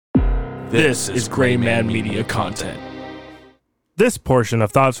This is Gray Man Media content. This portion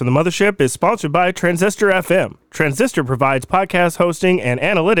of Thoughts from the Mothership is sponsored by Transistor FM. Transistor provides podcast hosting and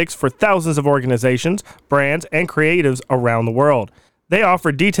analytics for thousands of organizations, brands, and creatives around the world. They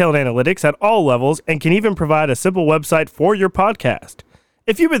offer detailed analytics at all levels and can even provide a simple website for your podcast.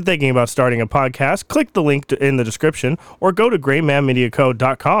 If you've been thinking about starting a podcast, click the link in the description or go to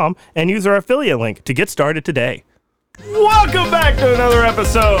graymanmediacode.com and use our affiliate link to get started today. Welcome back to another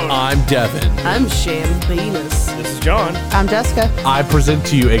episode. I'm Devin. I'm Shambanus. This is John. I'm Jessica. I present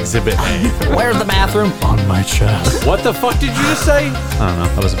to you Exhibit A. Where's the bathroom? On my chest. What the fuck did you just say? I don't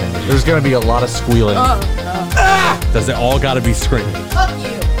know. That was a bandage. There's gonna be a lot of squealing. Does it all gotta be screaming? Fuck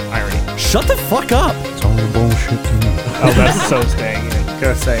you. Irony. Shut the fuck up. It's all bullshit to me. Oh, that's so staying in.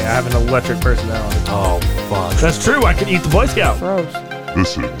 Gotta say, I have an electric personality. Oh fuck. That's true. I could eat the Boy Scout. Gross.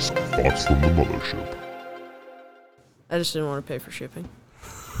 This is Thoughts from the Mothership. I just didn't want to pay for shipping.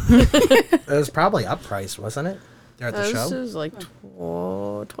 It was probably uppriced, wasn't it? There at the This show? is like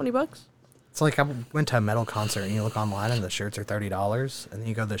 $20. It's like I went to a metal concert and you look online and the shirts are $30, and then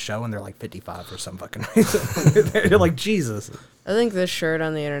you go to the show and they're like $55 for some fucking reason. You're like, Jesus. I think this shirt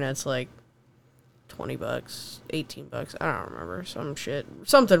on the internet's like $20, $18. I don't remember. Some shit.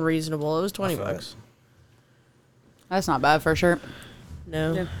 Something reasonable. It was $20. That's not bad for a shirt.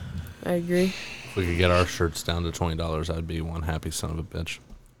 No. Yeah. I agree. If we could get our shirts down to $20, I'd be one happy son of a bitch.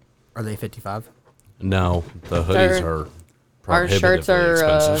 Are they 55? No, the hoodies are Our shirts prohibitively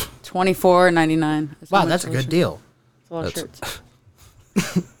are expensive. $24.99. Wow, that's a good deal. It's a lot of That's-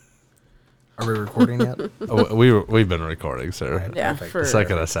 shirts. Are we recording yet? Oh, we've been recording, sir. Right. Yeah. Perfect. For, The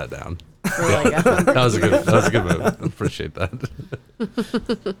second I sat down. for like That was a good move. I appreciate that.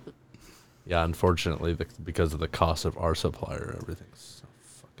 Yeah, unfortunately, because of the cost of our supplier, everything's so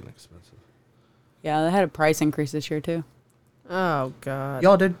fucking expensive. Yeah, they had a price increase this year, too. Oh, God.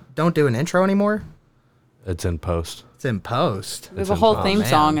 Y'all don't do an intro anymore? It's in post. It's in post. We have It's a in whole post. theme Man.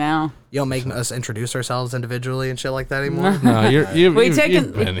 song now. You don't make us introduce ourselves individually and shit like that anymore? No, you've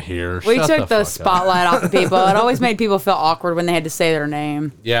taken- been here. We Shut took the fuck up. spotlight off the people. It always made people feel awkward when they had to say their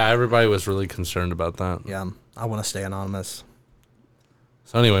name. Yeah, everybody was really concerned about that. Yeah, I want to stay anonymous.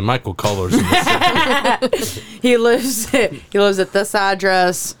 So anyway, Michael Culler's in this. He lives at this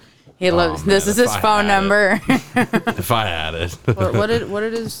address. He lives. man, This is if his I phone had it. number. If I had it.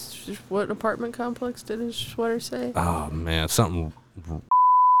 What apartment complex did his sweater say? Oh man, something.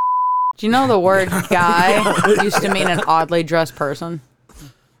 Do you know the word guy used to mean an oddly dressed person?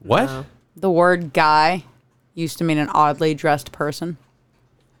 What? No. The word guy used to mean an oddly dressed person.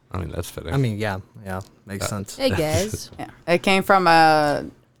 I mean, that's fitting. I mean, yeah, makes sense. Hey, guys. Yeah, it came from a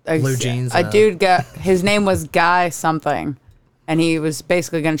Blue jeans A and a- dude his name was Guy something, and he was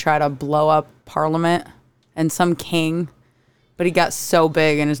basically going to try to blow up Parliament and some king, but he got so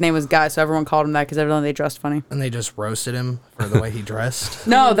big and his name was Guy, so everyone called him that because evidently they dressed funny. And they just roasted him for the way he dressed.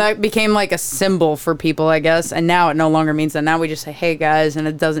 No, that became like a symbol for people, I guess, and now it no longer means that. Now we just say, "Hey guys," and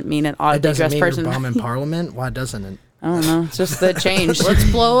it doesn't mean an It oddly doesn't dressed mean person. you're bombing Parliament. Why doesn't it? I don't know. It's just that changed. Let's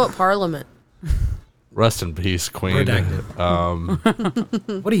blow up Parliament. Rest in peace, Queen.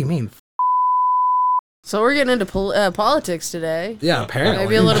 Redacted. What do you mean? So we're getting into politics today. Yeah, apparently.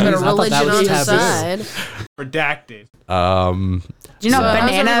 Maybe a little bit of Jeez, I thought religion that was on the taboo. side. Redacted. Do you know So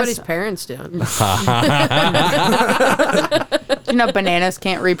how's everybody's bananas? parents doing? Do you know bananas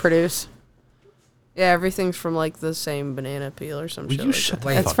can't reproduce? Yeah, everything's from like the same banana peel or some shit. You like shut that.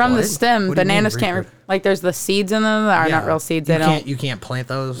 the It's fuck from up. the stem. What do you mean Bananas can't like. There's the seeds in them that are not real seeds. They don't. You can't plant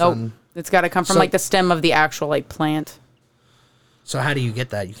those. Nope. and- It's got to come from So- like the stem of the actual like plant. So how do you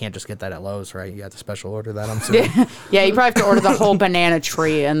get that? You can't just get that at Lowe's, right? You have to special order that. I'm assuming. Yeah, you probably have to order the whole banana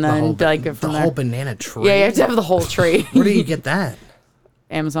tree and then like it from the there. whole banana tree. Yeah, you have to have the whole tree. Where do you get that?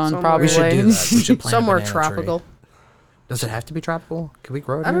 Amazon Somewhere. probably. We should do that. We should plant a Somewhere banana tropical. Tree. Does it have to be tropical? Can we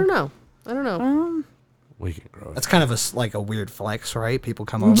grow it? I here? don't know. I don't know. We can grow it. That's kind of like a weird flex, right? People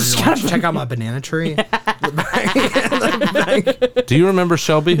come over, you're like, check out my banana tree. Do you remember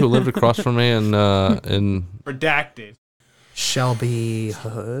Shelby, who lived across from me in Redacted. Shelby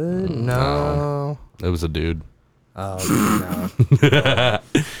Hood? No. It was a dude. Oh no.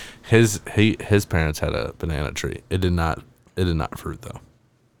 His parents had a banana tree. It did not fruit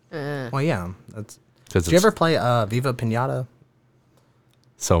though. Well, yeah. That's. Because Did you ever play Viva Pinata?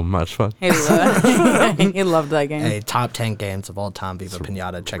 so much fun. He loved, he loved that game. Hey, top 10 games of all time, Viva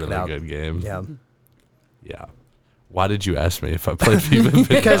Pinata. Check Really it out. good game. Yeah. Yeah. Why did you ask me if I played Viva Pinata?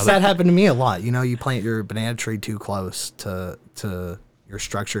 Because that happened to me a lot. You know, you plant your banana tree too close to your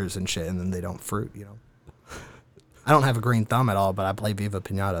structures and shit, and then they don't fruit, you know. I don't have a green thumb at all, but I play Viva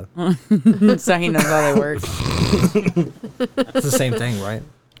Pinata. So he knows how they work. It's the same thing, right?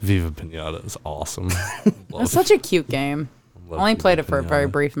 Viva Pinata is awesome. It's such a cute game. I only played it for a very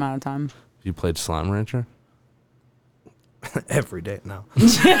Pinata. brief amount of time. You played Slime Rancher? Every day. No.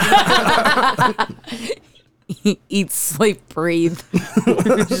 Eat, sleep, breathe.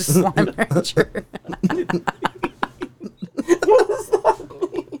 Just Slime Rancher.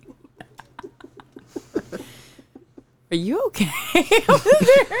 Are you okay?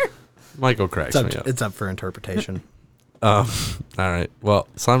 Michael cracks me up. It's up for interpretation. All right. Well,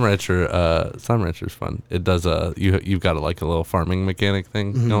 Slime Rancher's fun. It does you've got like a little farming mechanic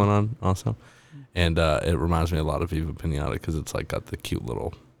thing going on also, and it reminds me a lot of Viva Pinata because it's like got the cute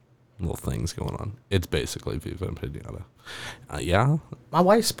little things going on. It's basically Viva Pinata. Yeah. My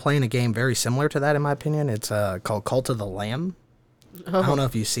wife's playing a game very similar to that, in my opinion. It's called Cult of the Lamb. I don't know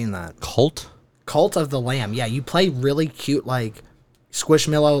if you've seen that. Cult of the Lamb. Yeah, you play really cute, like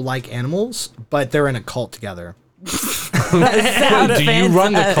Squishmallow-like animals, but they're in a cult together. Do you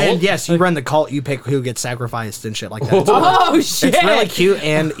run the cult? And yes, you run the cult. You pick who gets sacrificed and shit like that. Oh, shit. It's really cute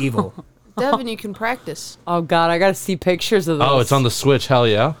and evil. Devin, you can practice. Oh, God. I got to see pictures of this. Oh, it's on the Switch. Hell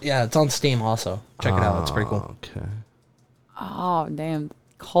yeah. Yeah, it's on Steam also. Check it out. It's pretty cool. Okay. Oh, damn.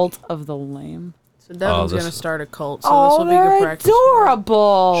 Cult of the Lamb. So Devin's this- gonna start a cult, so Oh, this will be they're good practice.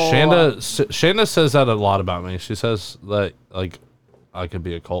 adorable. Shanda says that a lot about me. She says that like I could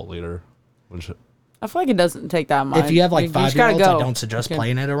be a cult leader. Which I feel like it doesn't take that much. If you have like just gotta 5-year-olds, I go. don't suggest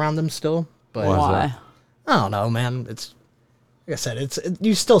playing it around them still. But Why is Why? that? I don't know, man. It's like I said,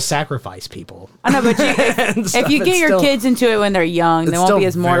 you still sacrifice people. I know, but if you get your kids into it when they're young, they it's won't still be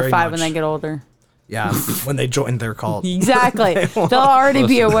as very mortified when much- they get older. Yeah, when they join their cult, Exactly. They'll already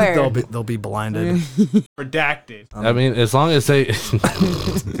be aware. they'll be blinded. Redacted. I mean, as long as they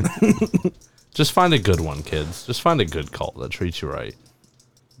just find a good one, kids. Just find a good cult that treats you right.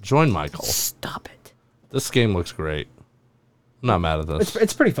 Join my cult. Stop it. This game looks great. I'm not mad at this.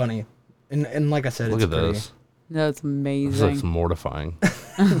 It's pretty funny, and like I said, Look it's at pretty. this. That's This amazing. looks mortifying.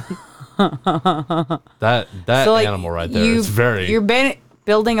 that So, like, animal right there. It's very. You're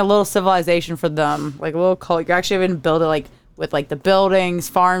building a little civilization for them, like a little cult. You're actually going to build it like with like the buildings,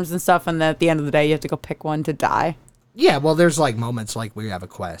 farms, and stuff. And then at the end of the day, you have to go pick one to die. Yeah, well, there's like moments like where you have a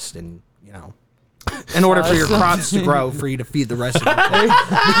quest, and in order for your crops to grow, for you to feed the rest of your cult, You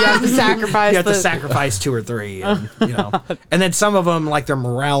have to sacrifice. you have to sacrifice 2 or 3, and, and then some of them, like their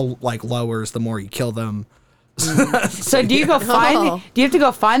morale like lowers the more you kill them. So do you go find? Oh. Do you have to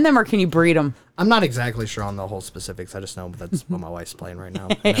go find them, or can you breed them? I'm not exactly sure on the whole specifics. I just know that's what my wife's playing right now.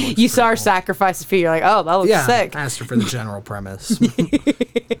 and it looks You saw her pretty cool. sacrifice a few. You're like, oh, that looks Yeah, sick. I asked her for the general premise, and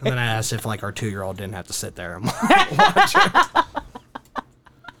then I asked if like our 2-year-old didn't have to sit there and watch her.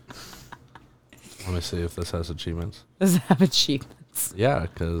 Let me see if this has achievements. Does it have achievements? Yeah,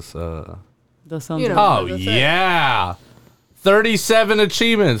 because. Those sounds You know. Oh That's it. yeah, 37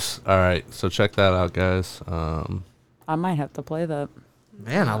 achievements. All right, so check that out, guys. I might have to play that.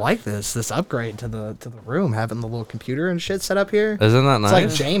 Man, I like this upgrade to the room, having the little computer and shit set up here. Isn't that It's nice?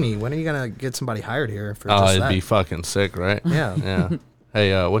 like Jamie. When are you gonna get somebody hired here for Oh, just it'd that? be fucking sick, right? Yeah. Yeah.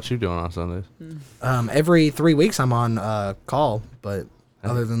 Hey, what you doing on Sundays? Every 3 weeks I'm on call, but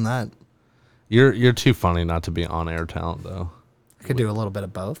other than that, You're too funny not to be on air talent though. I could do a little bit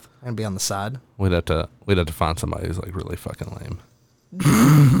of both and be on the side. We'd have to find somebody who's like really fucking lame.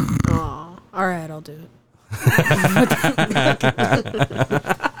 Aw. All right, I'll do it.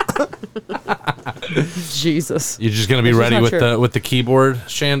 Jesus. You're just gonna be That's ready not with true. the keyboard,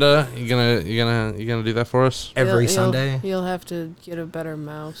 Shanda. You gonna do that for us? Every You'll- Sunday, You'll have to get a better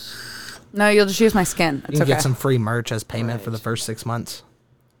mouse. No, you'll just use my skin. you It's can okay. get some free merch as payment for the Right. first 6 months.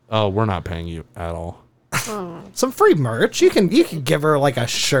 Oh, we're not paying you at all. Some free merch. You can give her like a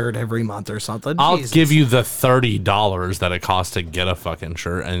shirt every month or something. I'll Jesus. give you the $30 that it costs to get a fucking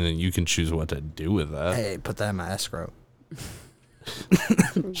shirt, and then you can choose what to do with that. Hey, put that in my escrow.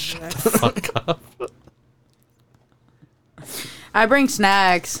 Fuck up. I bring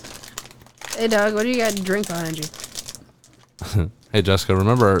snacks. Hey, Doug, what do you got to drink behind you? Hey Jessica,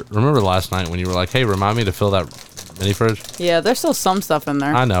 remember last night when you were like, "Hey, remind me to fill that mini fridge." Yeah, there's still some stuff in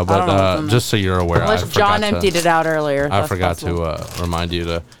there. I know, don't know what's but in there. just so you're aware, unless John emptied it out earlier. I that's forgot possible. to remind you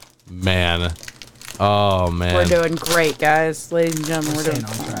to, man. Oh man, We're doing great, guys, ladies and gentlemen. We're doing.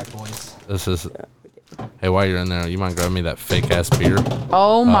 Staying on track, boys. this is. Hey, while you're in there, you mind grabbing me that fake ass beer?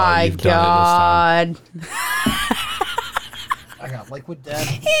 Oh my you've done god! I got liquid death.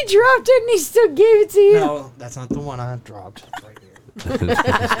 He dropped it and he still gave it to you. No, that's not the one I dropped. It's right here.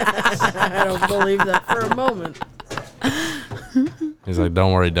 I don't believe that for a moment. He's like,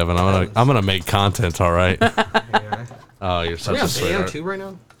 "Don't worry, Devin. I'm gonna make content, all right." Here. Oh, you're Are such we a on video sweetheart. too right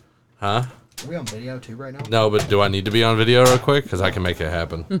now? Huh? Are we on video too right now? No, but do I need to be on video real quick? Because I can make it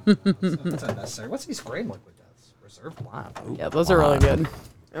happen. That's unnecessary. What's these Graham liquid deaths? Reserve live. Ooh. Yeah, those are really good.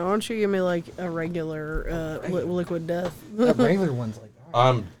 Why don't you give me like a regular liquid death? The regular ones like that.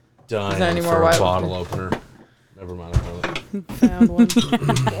 I'm dying there any more for a white bottle opener. Never mind. I found it. Found one.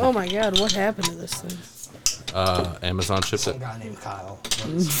 Oh my god, what happened to this thing? Amazon shipped it. Some guy named Kyle.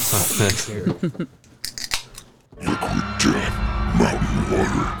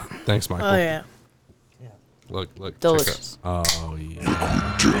 Thanks, Michael. Oh yeah. Look. Check Delicious. it. Oh,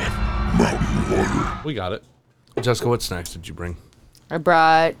 yeah. We got it. Jessica, what snacks did you bring? I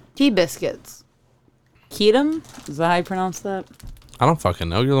brought tea biscuits. Keatum? Is that how you pronounce that? I don't fucking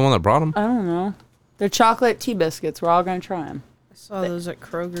know. You're the one that brought them. I don't know. They're chocolate tea biscuits. We're all going to try them. I saw those at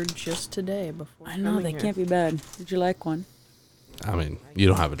Kroger just today before. I know, coming they here. can't be bad. Did you like one? I mean, you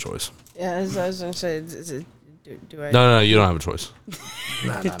don't have a choice. Yeah, as I was gonna say, do I? No, you don't have a choice.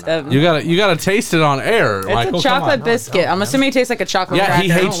 No. You gotta taste it on air, It's Michael. a chocolate biscuit. I'm assuming it tastes like a chocolate Yeah, cracker. he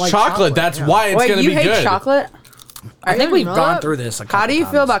hates like chocolate. chocolate, That's yeah. why it's Wait, gonna you be hate good. chocolate? I think we've know gone that. through this a couple How do you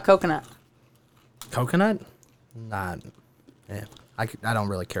feel times. about coconut? coconut? Not. Yeah, I don't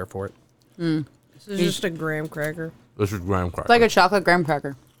really care for it. This is just a graham cracker. This is graham cracker. It's like a chocolate graham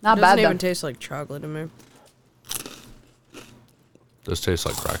cracker. Not It bad doesn't though. even taste like chocolate to me. This tastes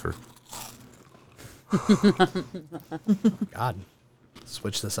like cracker. God,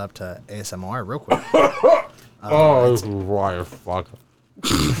 switch this up to ASMR real quick. Oh, this is why fuck.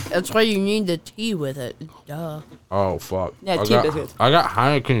 That's why you need the tea with it. Duh. Oh fuck. Yeah, tea biscuits. I got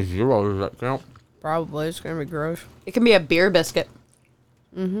Heineken Zero. Does that count? Probably it's gonna be gross. It can be a beer biscuit.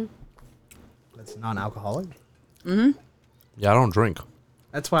 That's non-alcoholic. Yeah, I don't drink.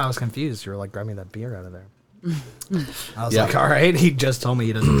 That's why I was confused. You were like, grab me that beer out of there. I was Yeah. like, all right. He just told me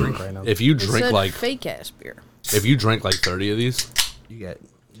he doesn't drink right now. If you It drink said like fake ass beer. if you drink like 30 of these, You get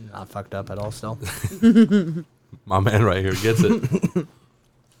not fucked up at all still. my man right here gets it.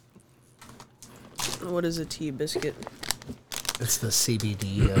 What is a tea biscuit? It's the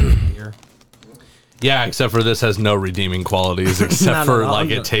CBD of beer. Yeah, except for this has no redeeming qualities except No, for no, like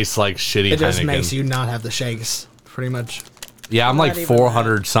no. it tastes like shitty It just Heineken. makes you not have the shakes, pretty much. Yeah, I'm like Not even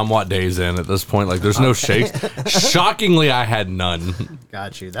 400 somewhat days in at this point. Like, there's no shakes. Shockingly, I had none.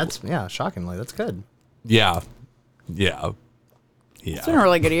 Got you. That's shockingly, that's good. Yeah. It's been a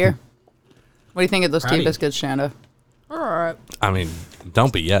really good year. What do you think of those tea Howdy. biscuits, Shanda? All right. I mean,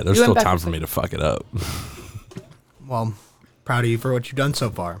 don't be yet. There's You still went back time for for me to fuck it up. Well, proud of you for what you've done so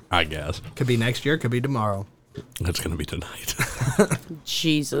far. I guess. Could be next year, could be tomorrow. It's going to be tonight.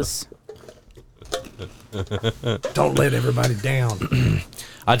 Jesus. Don't let everybody down.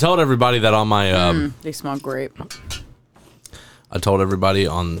 I told everybody that on my They smell great. I told everybody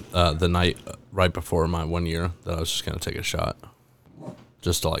on the night right before my 1 year that I was just going to take a shot.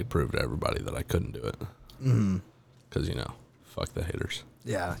 Just to like prove to everybody that I couldn't do it. Because, you know, fuck the haters.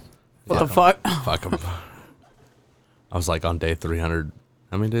 Yeah. What the fuck? Fuck them. I was like on day 300.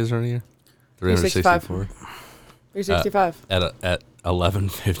 How many days are in a year? 365. 364. 365. At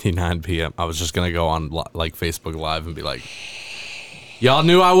 11:59 p.m. I was just gonna go on like Facebook Live and be like, "Y'all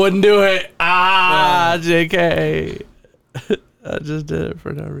knew I wouldn't do it." JK. I just did it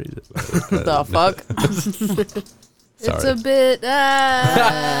for no reason. The fuck? It's a bit.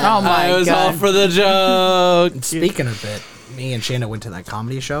 Oh my I was all god. for the joke. Speaking of it, me and Shanna went to that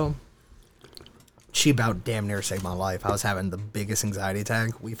comedy show. She about damn near saved my life. I was having the biggest anxiety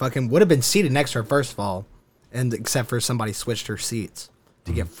attack. We fucking would have been seated next to her first of all, and except for somebody switched her seats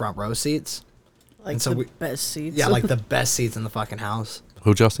to get front row seats. Like And so the we- best seats. Yeah, like the best seats in the fucking house.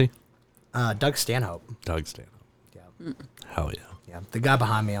 Who'd y'all see? Doug Stanhope. Doug Stanhope. Yeah, Hell yeah. yeah. The guy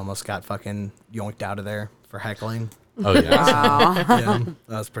behind me almost got fucking yoinked out of there for heckling. Oh yeah. Yeah,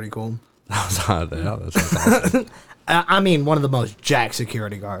 that was pretty cool. That was hot. Yeah, that sounds awesome. I mean, one of the most jacked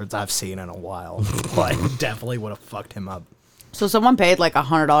security guards I've seen in a while. Like, definitely would have fucked him up. So someone paid like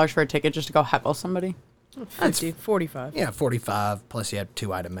 $100 for a ticket just to go heckle somebody? 50, 45. Yeah, 45 plus you had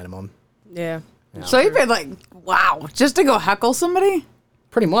 2-item minimum. Yeah. So you paid like, wow, just to go heckle somebody?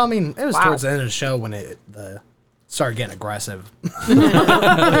 Pretty well. I mean, it was Wow. towards the end of the show when the started getting aggressive.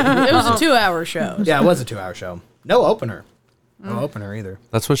 It was a 2-hour show. Yeah, it was a 2-hour show. No opener. No opener either.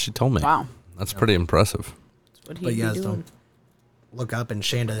 That's what she told me. Wow. That's pretty impressive. That's what But he'd yeah, be doing. don't look up, and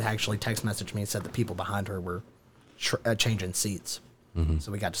Shanda actually text messaged me and said the people behind her were changing seats.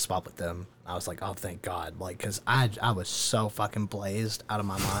 So we got to spot with them. I was like, oh, thank God. Like, because I was so fucking blazed out of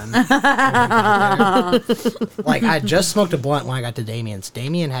my mind. Like, I just smoked a blunt when I got to Damien's.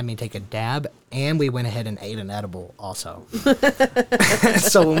 Damien had me take a dab, and we went ahead and ate an edible also.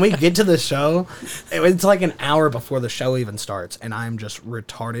 So when we get to the show, it's like an hour before the show even starts, and I'm just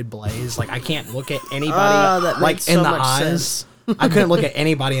retarded blazed. Like, I can't look at anybody that like makes in so the much eyes. sense. I couldn't look at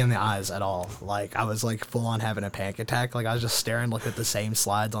anybody in the eyes at all. Like, I was like full on having a panic attack. Like, I was just staring, looking at the same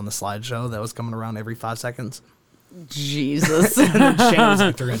slides on the slideshow that was coming around every 5 seconds. Jesus. And then Shane was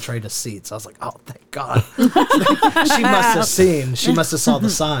like, they're going to trade us seats. I was like, oh, thank God. She must have seen. She must have saw the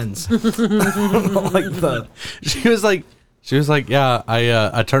signs. She was like, yeah,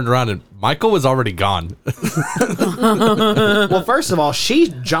 I turned around and Michael was already gone. Well, first of all,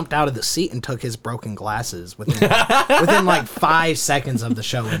 she jumped out of the seat and took his broken glasses within like 5 seconds of the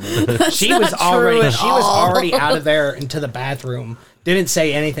show ending. She was already out of there into the bathroom. Didn't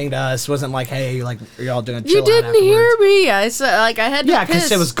say anything to us. Wasn't like, hey, like, are y'all doing chill You out didn't hear afterwards? me. I said, like, I had to Yeah, piss.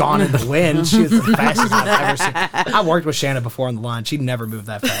 because it was gone in the wind. She was the fastest I've ever seen. I worked with Shanna before on the line. She'd never moved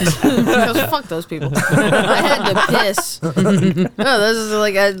that fast. Because fuck those people. I had to piss. No, this is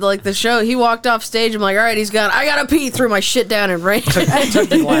like the show. He walked off stage. I'm like, all right, he's gone. I gotta pee. Threw my shit down and ran. Took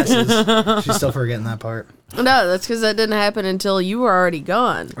the glasses. She's still forgetting that part. No, that's because that didn't happen until you were already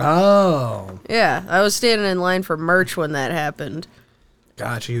gone. Oh, Yeah, I was standing in line for merch when that happened.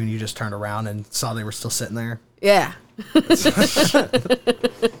 got you. And you just turned around and saw they were still sitting there. Yeah.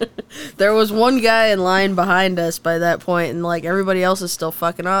 There was one guy in line behind us by that point, and like everybody else is still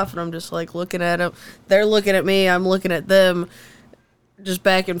fucking off, and I'm just like looking at them. They're looking at me. I'm looking at them, just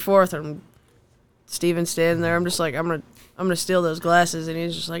back and forth. And Steven's standing there. I'm just like, I'm gonna steal those glasses, and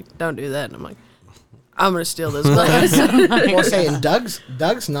he's just like, don't do that. And I'm like, I'm gonna steal those glasses. Well, saying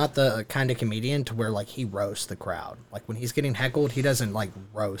Doug's not the kind of comedian to where like he roasts the crowd. Like when he's getting heckled, he doesn't like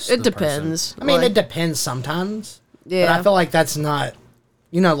roast. It the person. depends. I mean, Like- it depends sometimes. Yeah. But I feel like that's not.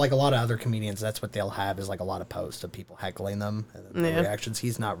 Like a lot of other comedians, that's what they'll have is like a lot of posts of people heckling them and then Yeah. the reactions.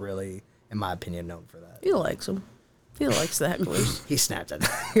 He's not really, in my opinion, known for that. He likes them. He likes the hecklers. He snapped it.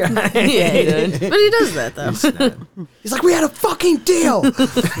 Yeah, he did. But he does that though. He's like, we had a fucking deal.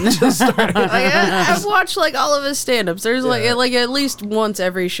 I've watched like all of his stand-ups. There's like at least once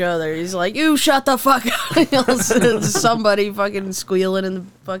every show there he's like, you shut the fuck up. Somebody fucking squealing in the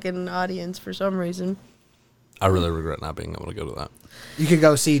fucking audience for some reason. I really regret not being able to go to that. You could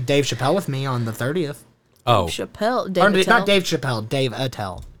go see Dave Chappelle with me on the 30th. Oh, Chappelle, Or, Dave Attell. not Dave Chappelle, Dave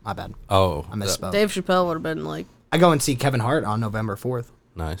Attell. My bad. oh, I misspoke. Dave Chappelle would have been like, I go and see Kevin Hart on November 4th.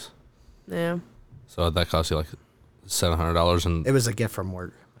 nice. yeah. So that cost you like $700 and It was a gift from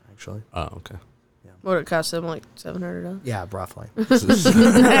work, actually. oh, okay. What would it cost them? Like $700? Yeah, roughly.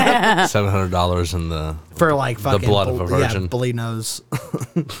 $700 in the For like fucking blood of a virgin. Yeah, bleed nose.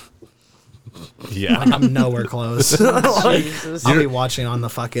 yeah. I'm nowhere close. Like, I'll be watching on the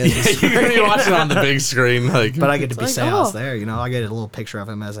fucking. You're gonna be watching on the big screen, like, But I get to be like, Seance oh. there, I get a little picture of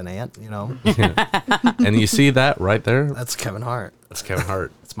him as an ant, and you see that right there. That's Kevin Hart. That's Kevin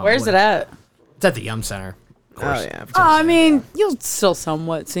Hart. That's my Where's boy. it at? It's at the Yum Center. Oh, yeah. Oh, I mean, you'll still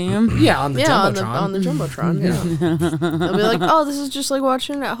somewhat see him. Yeah, on the Yeah, Jumbotron. on the Jumbotron. Yeah. They'll be like, oh, this is just like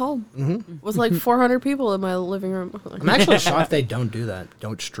watching it at home with like 400 people in my living room. I'm actually shocked they don't do that.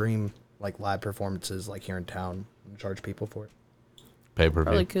 Don't stream like live performances like here in town and charge people for it. Pay per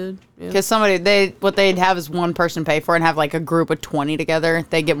Probably view. could. Yeah. Because what they'd have is one person pay for it and have like a group of 20 together.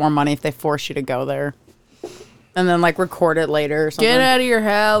 They get more money if they force you to go there. And then like record it later or something. Get out of your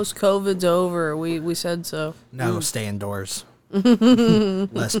house. COVID's over. We said so. No, stay indoors.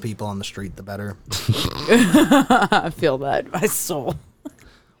 Less people on the street, the better. I feel that in my soul.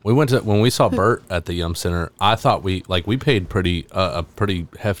 We went to when we saw Bert at the Yum Center. I thought we paid a pretty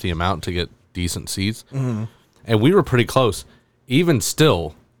hefty amount to get decent seats, and we were pretty close. Even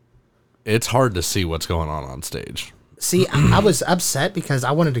still, it's hard to see what's going on stage. See, I was upset because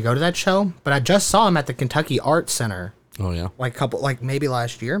I wanted to go to that show, but I just saw him at the Kentucky Arts Center Oh yeah, maybe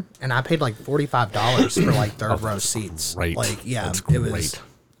last year, and I paid like $45 for like third row seats. great. Like, yeah, That's it was. great.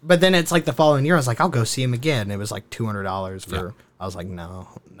 But then it's like the following year, I was like, I'll go see him again. It was like $200 for. Yeah. I was like, no,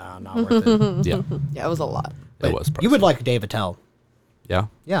 not worth it. yeah, Yeah, it was a lot. it was. You would pricey. like Dave Attell. Yeah,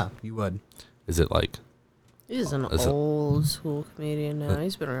 Yeah, you would. is it like He's an Is it- old school comedian now.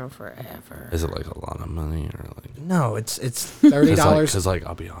 He's been around forever. is it like a lot of money or like No, it's $30. Because like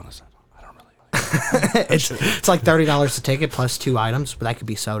I'll be honest, I don't really. Like It's like $30 a ticket plus 2 items, but that could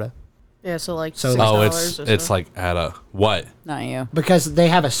be soda. Yeah, so like So- $6 Oh, or it's so. like at a what? Not you. Because they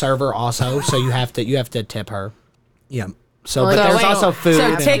have a server also, so you have to tip her. Yeah. So, Well, but so there's wait, also food. So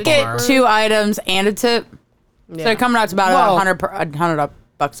and ticket, bar. 2 items, and a tip. So they're coming out to about Well- $100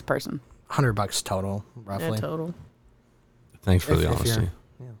 bucks a person. $100 total, roughly. Yeah, total. Thanks for If- the if honesty. you're-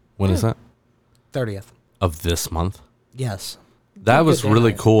 yeah. When is that? 30th. Of this month? Yes. That was day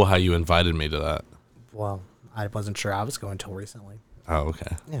really night. cool how you invited me to that. Well, I wasn't sure I was going until recently. Oh,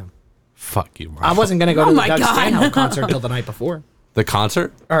 okay. Yeah. Fuck you, bro. I wasn't going to go to the my Doug God. Stanhope concert until the night before. The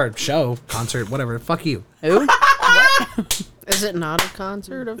concert? Or show, concert, whatever. Fuck you. Who? Is it not a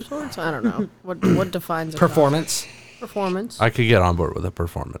concert of sorts? I don't know. What defines a Performance. performance? I could get on board with a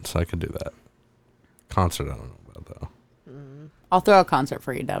performance. I could do that. Concert, I don't know about though. I'll throw a concert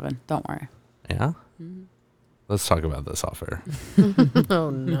for you, Devin. Don't worry. Yeah? Let's talk about this off air. Oh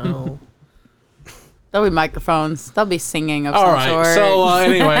no. There'll be microphones. They'll be singing of All some right. sort. So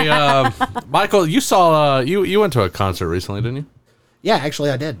anyway, Michael, you saw you went to a concert recently, didn't you? Yeah, actually,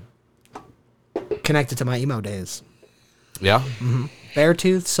 I did. Connected to my emo days. Yeah.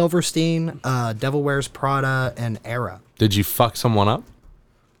 Beartooth, Silverstein, Devil Wears Prada, and Era. Did you fuck someone up?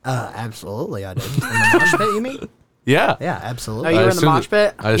 Absolutely, I did. In the mosh pit, you mean? Yeah. Yeah, Oh, absolutely. you I were in the assumed mosh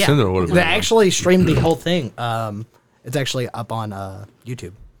pit? I assumed there would have been. They one. actually streamed the whole thing. It's actually up on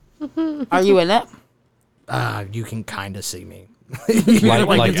YouTube. Are you in it? You can kind of see me. like it's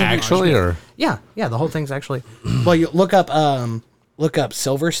in the actually, or Yeah, the whole thing's actually. Well, you look up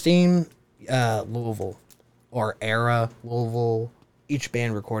Silverstein, Louisville, or Era, Louisville. Each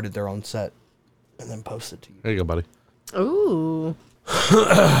band recorded their own set and then posted to you. there you go, buddy. Ooh.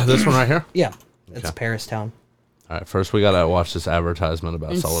 This one right here. Yeah, it's Okay. Paris Town. All right. First, we gotta watch this advertisement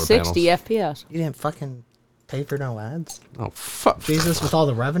about In solar 60 panels. FPS. You didn't fucking pay for no ads. Oh fuck. Jesus, with all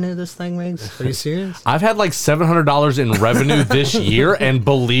the revenue this thing makes, are you serious? I've had like $700 in revenue this year, and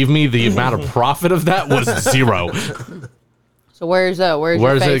believe me, the amount of profit of that was zero. So where's your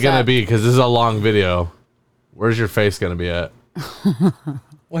Where's it face gonna at? be? Because this is a long video. Where's your face gonna be at?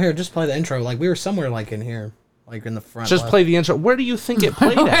 Well, here, just play the intro. Like we were somewhere like in here, like in the front. Just left. play the intro. Where do you think it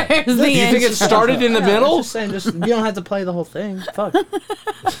played at? Where's Do the you think it intro? started in the Yeah, I was middle? just saying, you don't have to play the whole thing. Fuck. All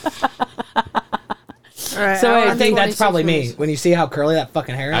right. So wait, I think that's 26 probably me. minutes. When you see how curly that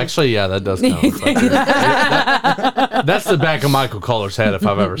fucking hair is. Actually, yeah, that does kind of look like it. That's the back of Michael Kohler's head if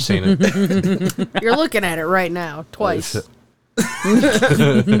I've ever seen it. You're looking at it right now, twice. See,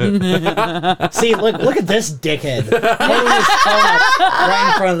 look at this dickhead holding his phone up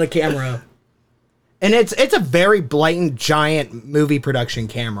right in front of the camera, and it's a very blatant, giant movie production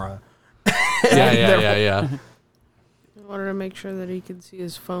camera. Yeah. I wanted to make sure that he could see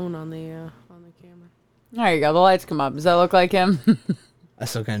his phone on the camera. There you go. The lights come up. Does that look like him? I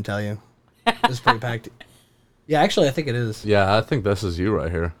still can't tell you. It's pretty packed. Yeah, actually, I think it is. Yeah, I think this is you right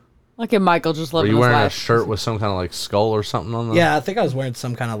here. Look at Michael just Are living you his wearing a life. shirt with some kind of like skull or something on the Yeah, I think I was wearing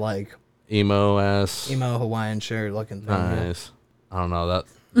some kind of like emo ass? emo Hawaiian shirt looking thing. yeah. Nice. I don't know,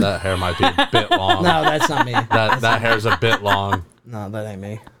 that hair might be a bit long. No, that's not me. That hair's a bit long. No, that ain't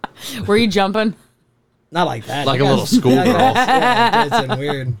me. Were you jumping? Not like that. Like That a little guy's- schoolgirl. Yeah, it's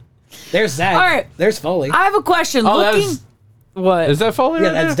weird. There's Zach. All right. There's Foley. I have a question. Oh, that Looking. is- What? Is that Foley? Yeah,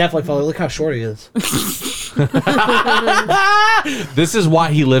 right that's there? definitely Foley. Look how short he is. This is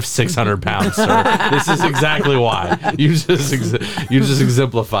why he lifts 600 pounds, sir. This is exactly why. You just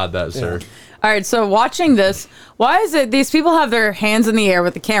exemplified that, sir. All right, so watching this, why is it these people have their hands in the air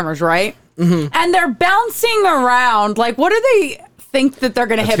with the cameras, right? Mm-hmm. And they're bouncing around. Like, what do they think that they're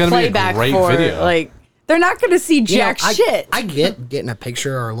going to It's hit gonna be a playback great for? video. Like, they're not going to see jack shit. I get getting a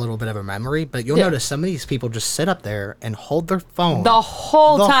picture or a little bit of a memory, but you'll notice some of these people just sit up there and hold their phone the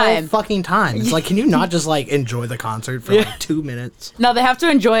whole the time. whole fucking time. It's like, can you not just like enjoy the concert for like 2 minutes? No, they have to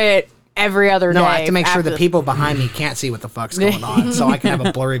enjoy it every other day. No, I have to make sure after the people behind me can't see what the fuck's going on, so I can have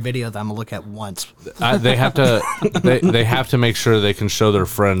a blurry video that I'm gonna look at once. They have to. They have to make sure they can show their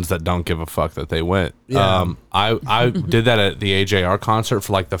friends that don't give a fuck that they went. Yeah. I did that at the AJR concert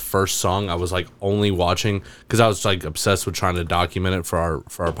for like the first song. I was like only watching because I was like obsessed with trying to document it for our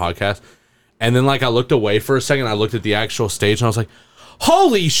podcast. And then like I looked away for a second. I looked at the actual stage and I was like,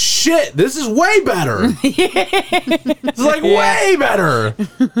 holy shit, this is way better. It's like way better.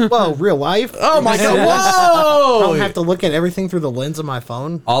 Whoa, real life? Oh my god! I don't Whoa! have to look at everything through the lens of my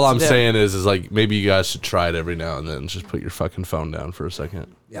phone. All I'm saying is like maybe you guys should try it every now and then. Just put your fucking phone down for a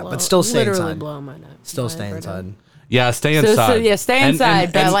second. Yeah, but still stay Literally inside. blow my neck. Still stay inside. Yeah, stay So, inside. yeah, stay And-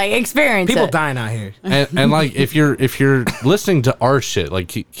 inside, but and- like experience People it. dying out here. and like if you're listening to our shit, like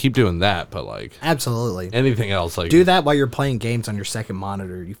keep doing that. But like Absolutely. anything else, like Do that while you're playing games on your second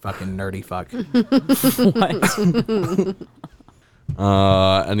monitor, you fucking nerdy fuck.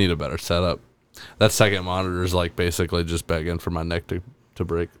 I need a better setup. That second monitor is like basically just begging for my neck to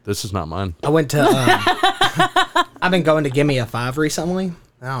break. This is not mine. I went to. I've been going to Give Me a 5 recently.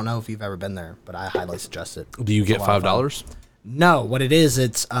 I don't know if you've ever been there, but I highly suggest it. Do you get It's a lot of fun. $5? No, what it is,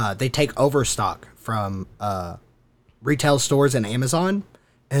 it's they take overstock from retail stores and Amazon,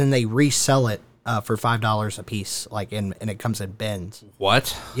 and then they resell it for $5 a piece, and it comes in bins.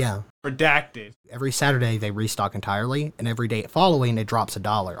 What? Yeah. Redacted. Every Saturday they restock entirely, and every day following it drops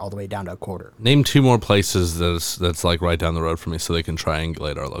 $1 all the way down to $0.25. Name 2 more places that's like right down the road for me so they can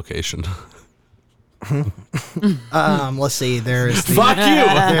triangulate our location. Let's see. There's the, Fuck you!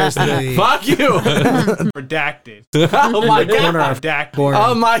 There's the Fuck you! Redacted. Oh my god! Redacted.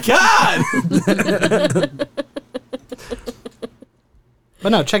 Oh my god! But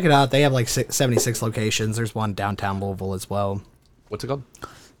no, check it out. They have like 76 locations. There's one downtown Louisville as well. What's it called?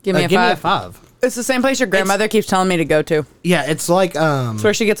 Give me a Give me a 5. 5. It's the same place your grandmother keeps telling me to go to. Yeah, it's like It's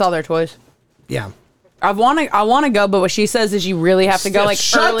where she gets all their toys. yeah. I want to go, but what she says is you really have to go like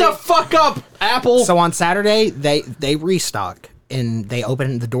Shut early. the fuck up, Apple. So on Saturday they restock and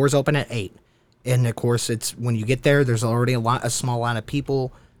the doors open at 8. And of course it's when you get there there's already a small line of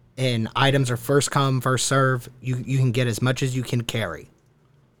people and items are first come first serve. You can get as much as you can carry.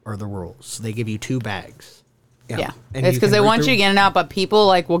 Are the rules. So they give you 2 bags. Yeah, And it's you because can they root want through- you to get in and out, but people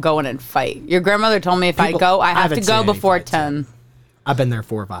will go in and fight. Your grandmother told me if I People- go, I I have to haven't seen go any before fights yet. 10. I've been there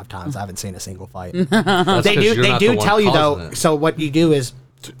 4 or 5 times. I haven't seen a single fight. That's They 'cause do. you're They not the do one tell you causing though. it. So what you do is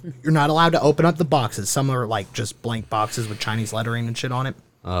you're not allowed to open up the boxes. Some are like just blank boxes with Chinese lettering and shit on it.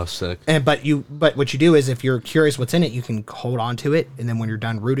 Oh, sick. But what you do is if you're curious what's in it, you can hold on to it, and then when you're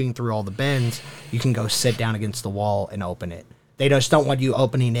done rooting through all the bins, you can go sit down against the wall and open it. They just don't want you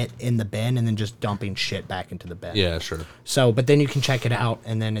opening it in the bin and then just dumping shit back into the bin. Yeah, sure. So, but then you can check it out,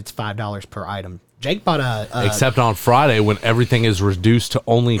 and then it's $5 per item. Jake bought a Except on Friday when everything is reduced to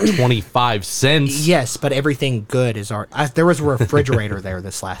only 25 cents. yes, but everything good is there was a refrigerator there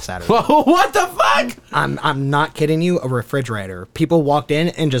this last Saturday. What the fuck? I'm not kidding you. A refrigerator. People walked in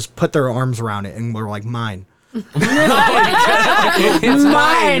and just put their arms around it and were like, "Mine." It's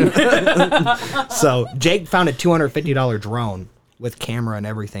mine. So Jake found a $250 drone with camera and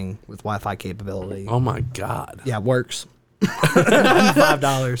everything with Wi-Fi capability. Oh my god. Yeah, it works.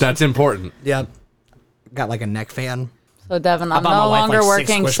 $5. That's important. Yep. Got like a neck fan. So Devin, I'm bought my no wife, longer like, 6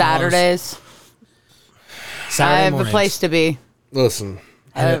 working Squishmallows. Saturdays. Saturday I have mornings. a place to be. Listen.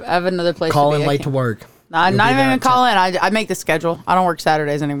 I have another place Call to in be. late to work. I'm You'll not be even there gonna at call in. I make the schedule. I don't work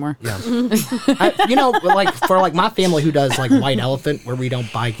Saturdays anymore. Yeah. Like for like my family who does like White Elephant, where we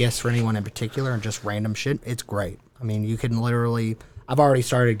don't buy gifts for anyone in particular and just random shit, it's great. I mean, you can literally. I've already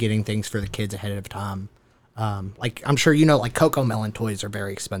started getting things for the kids ahead of time. Like I'm sure you know, like Coco Melon toys are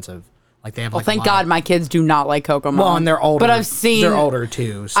very expensive. Like they have. Well, like, thank a lot God of- my kids do not like Coco Melon. Well, and they're older. But I've seen. they're older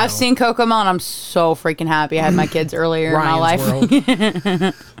too. So. I've seen Coco Melon. I'm so freaking happy. I had my kids earlier in my life.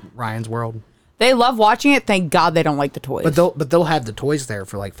 World. Ryan's World. They love watching it. Thank God they don't like the toys. But they'll have the toys there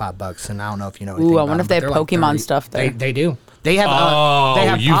for like $5, and I don't know if you know. Anything Ooh, I about wonder if them, they but have they're, like, Pokemon stuff there. They do. They have. Oh, they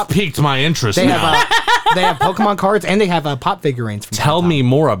have you've pop, piqued my interest They now. have. They have Pokemon cards and they have pop figurines. From Tell time to me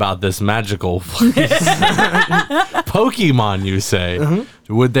more about this magical Pokemon, you say.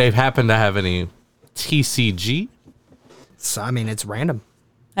 Mm-hmm. Would they happen to have any TCG? time. So I mean, it's random.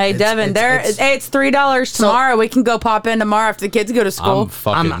 Hey, Devin, it's $3 tomorrow. We can go pop in tomorrow after the kids go to school. I'm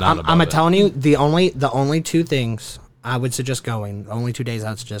fucking not about I'm it. telling you, the only 2 things I would suggest going. The only 2 days I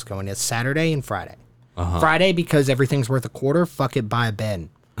would suggest going is Saturday and Friday. Friday because everything's worth $0.25. Fuck it, buy a bin.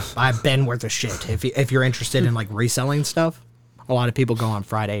 Buy a bin worth of shit. If you're interested in like reselling stuff, a lot of people go on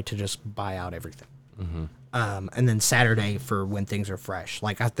Friday to just buy out everything. And then Saturday for when things are fresh.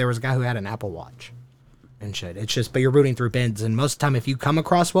 Like there was a guy who had an Apple Watch and shit. It's just, but you're rooting through bins, and most of the time, if you come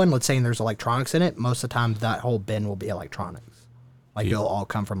across one, let's say there's electronics in it, most of the time that whole bin will be electronics. Like it'll all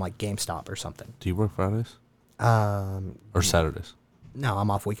come from like GameStop or something. Do you work Fridays? Or Saturdays? No,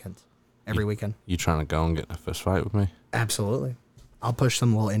 I'm off weekends. Every weekend. You trying to go and get in a fist fight with me? Absolutely. I'll push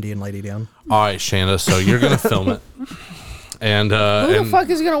some little Indian lady down. All right, Shanda. So you're gonna film it, and Who the and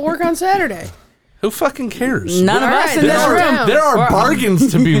fuck is gonna work on Saturday? who fucking cares? None of All us right, in this then room. we're There are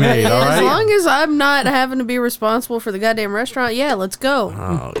bargains to be made. All As right. long as I'm not having to be responsible for the goddamn restaurant, yeah, let's go.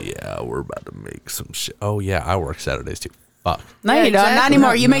 Oh yeah, we're about to make some shit. Oh yeah, I work Saturdays too. Fuck. No, Yeah, you don't. Not exactly.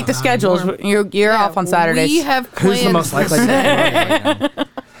 anymore. You make the schedules. You're Yeah, off on Saturdays. We have plans. Who's the most likely to get right now?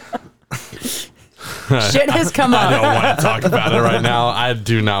 Shit has come I up. don't want to talk about it right now. I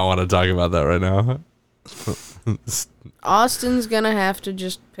do not want to talk about that right now. Austin's gonna have to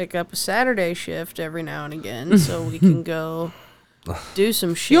just pick up a Saturday shift every now and again so we can go do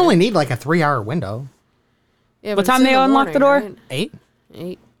some shit. You only need like a 3-hour window. Yeah, What but time it's in they the unlock the morning, door? right? 8?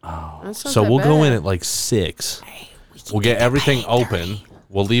 8. That's not So that we'll go in bad. at like 6. We'll get everything open.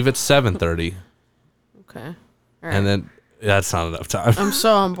 We'll leave at 7:30, Okay. All right. and then That's not enough time. I'm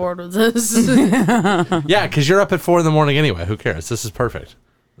so on board with this. Yeah, because you're up at 4 a.m. anyway. Who cares? This is perfect.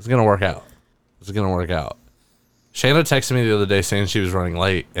 It's gonna work out. Shayna texted me the other day saying she was running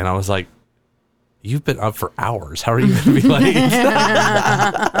late, and I was like, "You've been up for hours. How are you gonna be late?"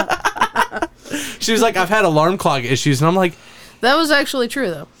 She was like, "I've had alarm clock issues," and I'm like, That was actually true,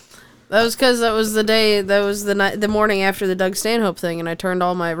 though. That was because that was the day, that was the morning after the Doug Stanhope thing, and I turned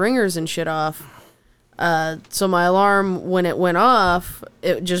all my ringers and shit off. So my alarm, when it went off,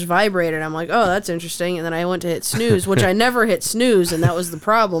 it just vibrated. I'm like, oh, that's interesting. And then I went to hit snooze, which I never hit snooze, and that was the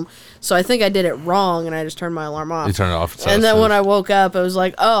problem. So I think I did it wrong, and I just turned my alarm off. "You turn it off." And then when I woke up, it was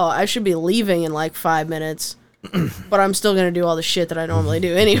like, oh, I should be leaving in like 5 minutes. But I'm still going to do all the shit that I normally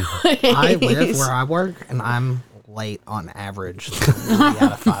do anyway. I live where I work, and I'm late on average 3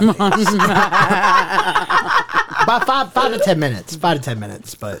 out of 5 days. About 5 to 10 minutes. 5 to 10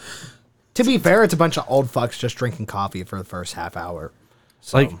 minutes. But to be fair, it's a bunch of old fucks just drinking coffee for the first half hour.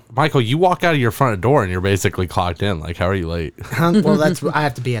 So, like, Michael, you walk out of your front door and you're basically clocked in. Like, how are you late? well, that's I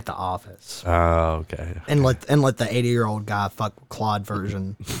have to be at the office. Oh, okay. And let the 80-year-old guy fuck Claude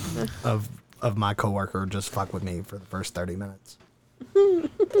version of my coworker just fuck with me for the first 30 minutes.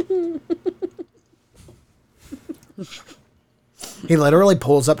 He literally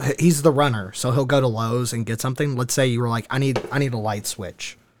pulls up. He's the runner, so he'll go to Lowe's and get something. Let's say you were like, I need a light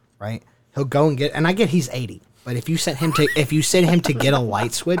switch, right? He'll go and get, and I get he's 80, but if you send him to get a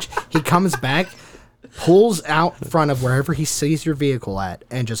light switch, he comes back, pulls out front of wherever he sees your vehicle at,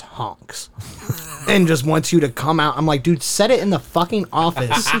 and just honks, and just wants you to come out. I'm like, dude, set it in the fucking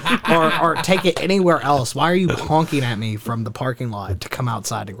office, or take it anywhere else. Why are you honking at me from the parking lot to come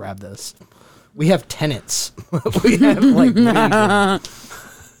outside to grab this? We have tenants. We have like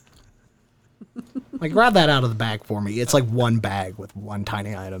grab that out of the bag for me. It's like one bag with one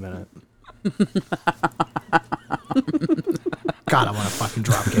tiny item in it. God, I want to fucking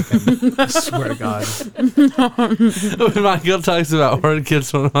drop kick him. I swear to God. When Michael talks about work,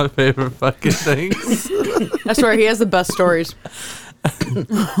 it's one of my favorite fucking things. I swear he has the best stories.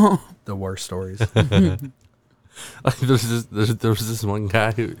 The worst stories. Like, there was this one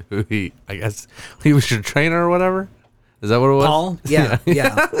guy who he, I guess he was your trainer or whatever. Is that what it was? Paul? Yeah.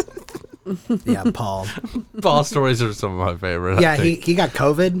 Yeah, Paul. Paul stories are some of my favorite. Yeah, he got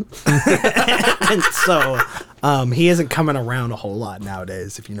COVID. And so he isn't coming around a whole lot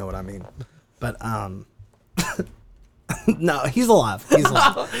nowadays, if you know what I mean. But no, he's alive. He's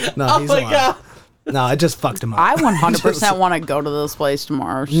alive. No, he's alive. God. No, I just fucked him up. I 100% want to go to this place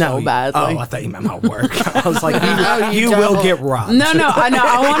tomorrow so badly. Oh, I thought you meant my work. I was like, you will get robbed. No, I know.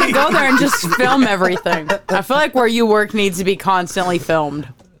 I want to go there and just film everything. I feel like where you work needs to be constantly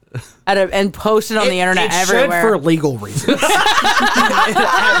filmed and posted on the internet everywhere. Should for legal reasons. It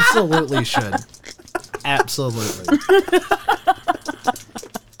absolutely should. Absolutely.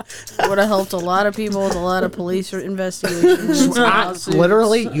 Would have helped a lot of people with a lot of police investigations.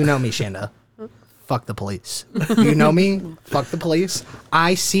 Literally, you know me, Shanda. Fuck the police. You know me? Fuck the police.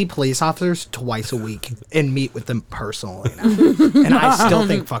 I see police officers twice a week and meet with them personally now. And I still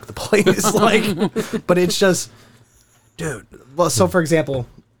think fuck the police. Like, but it's just, dude. Well, so for example,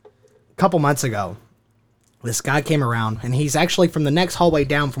 a couple months ago, this guy came around, and he's actually from the next hallway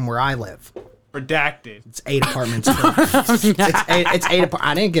down from where I live. Redacted. It's 8 apartments. It's 8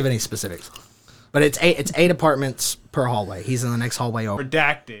 I didn't give any specifics, but it's eight apartments per hallway. He's in the next hallway over.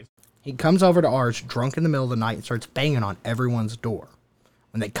 Redacted. He comes over to ours drunk in the middle of the night and starts banging on everyone's door.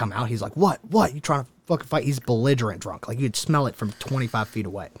 When they come out, he's like, what? You trying to fucking fight? He's belligerent drunk. Like, you'd smell it from 25 feet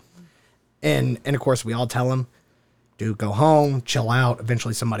away. And of course, we all tell him, dude, go home, chill out.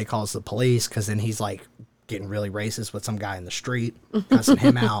 Eventually, somebody calls the police, because then he's, like, getting really racist with some guy in the street, cussing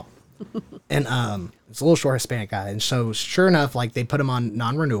him out. And it's a little short Hispanic guy. And so, sure enough, like, they put him on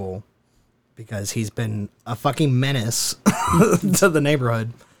non-renewal because he's been a fucking menace to the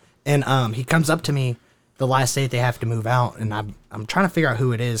neighborhood. And he comes up to me the last day that they have to move out, and I'm trying to figure out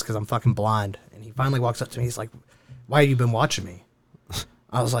who it is because I'm fucking blind. And he finally walks up to me. He's like, why have you been watching me?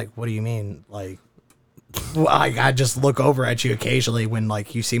 I was like, what do you mean? Like, well, I just look over at you occasionally when,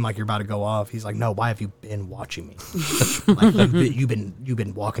 like, you seem like you're about to go off. He's like, no, why have you been watching me? Like, you've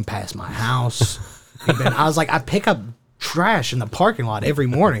been walking past my house. I was like, I pick up trash in the parking lot every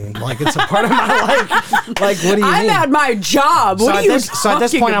morning. Like, it's a part of my life. Like, what do you mean? I'm at my job. What are you talking So at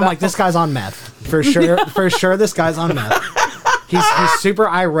this point, about? I'm like, this guy's on meth. For sure, this guy's on meth. He's super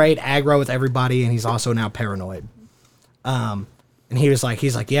irate, aggro with everybody, and he's also now paranoid. And he's like,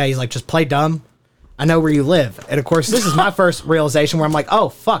 just play dumb. I know where you live. And of course, this is my first realization where I'm like, oh,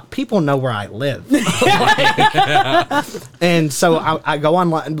 fuck, people know where I live. And so I go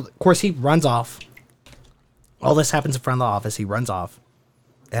online. Of course, he runs off. All this happens in front of the office. He runs off.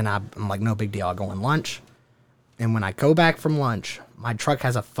 And I'm like, no big deal. I'll go on lunch. And when I go back from lunch, my truck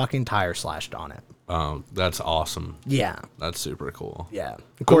has a fucking tire slashed on it. That's awesome. Yeah. That's super cool. Yeah. Of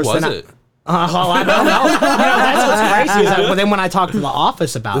Who course, was then it? I don't know. That's what's crazy. Is that, but then when I talked to the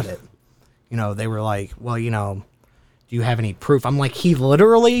office about it, they were like, well, do you have any proof? I'm like, he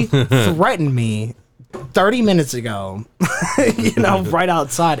literally threatened me 30 minutes ago, right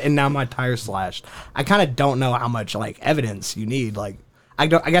outside, and now my tire's slashed. I kind of don't know how much, evidence you need. I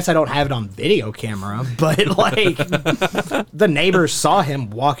guess I don't have it on video camera, but, the neighbors saw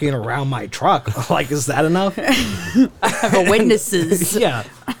him walking around my truck. Is that enough? I have witnesses. Yeah.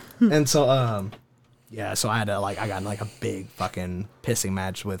 And so, so I had to, I got in, a big fucking pissing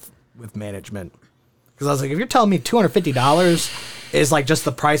match with management. Because I was like, if you're telling me $250 is, just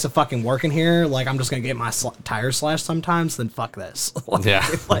the price of fucking working here, I'm just going to get my tires slashed sometimes, then fuck this.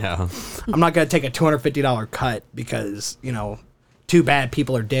 Yeah. I'm not going to take a $250 cut because, too bad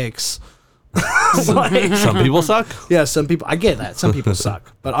people are dicks. Some people suck. Yeah, some people, I get that. Some people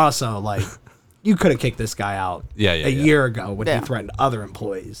suck. But also, you could have kicked this guy out a year ago when he threatened other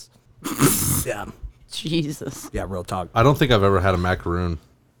employees. Yeah. Jesus. Yeah, real talk. I don't think I've ever had a macaroon.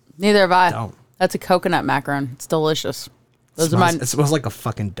 Neither have I. Don't. That's a coconut macaron. It's delicious. Those are mine. It smells like a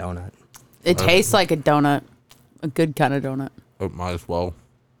fucking donut. It tastes like a donut. A good kind of donut. It might as well.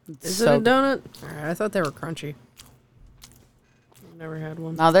 Is it a donut? I thought they were crunchy. I've never had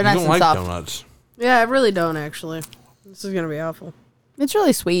one. No, they're You nice don't and like soft. donuts. Yeah, I really don't, actually. This is going to be awful. It's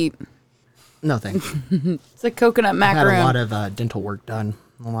really sweet. No, thank you. It's a coconut I had a macaron. lot of dental work done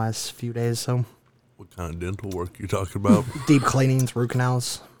in the last few days, so What kind of dental work you talking about? deep cleanings, root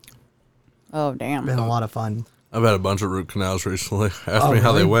canals, Oh, damn. been a lot of fun. I've had a bunch of root canals recently. Ask Oh, me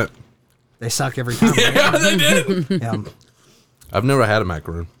how they really? went. They suck every time. Yeah, they did. Yeah. I've never had a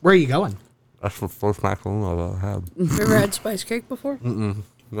macaroon. Where are you going? That's the first macaroon I've ever had. Have you ever had spice cake before?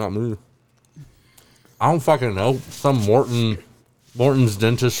 Not me. I don't fucking know. Some Morton's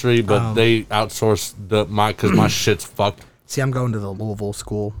Dentistry, but they outsource because my shit's fucked. See, I'm going to the Louisville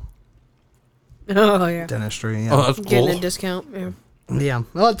School Oh, yeah. Dentistry. Oh, Yeah. that's Getting cool. a discount. Yeah. Yeah.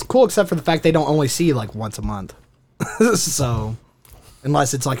 Well, it's cool except for the fact they don't only see you once a month. So,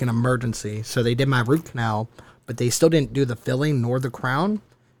 unless it's an emergency. So they did my root canal, but they still didn't do the filling nor the crown.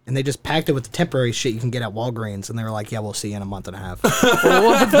 And they just packed it with the temporary shit you can get at Walgreens. And they were like, yeah, we'll see you in a month and a half.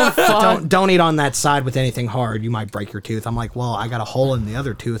 What the fuck? Don't eat on that side with anything hard. You might break your tooth. I'm like, well, I got a hole in the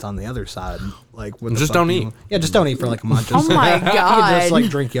other tooth on the other side. What the Just fuck don't do eat. you- Yeah, just don't eat for a month. Just, Oh my you can God.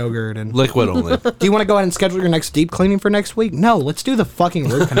 just drink yogurt and. Liquid only. Do you want to go ahead and schedule your next deep cleaning for next week? No, let's do the fucking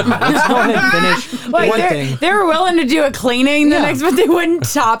root canal. Let's go ahead and finish one thing. They were willing to do a cleaning the Yeah. next, but they wouldn't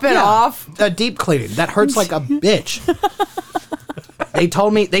top it off. A deep cleaning that hurts like a bitch. They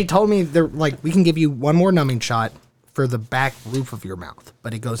told me they're like, we can give you one more numbing shot for the back roof of your mouth,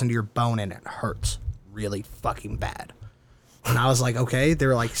 but it goes into your bone and it hurts really fucking bad. And I was like, okay. They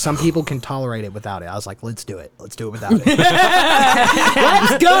were like, some people can tolerate it without it. I was like, let's do it. Let's do it without it.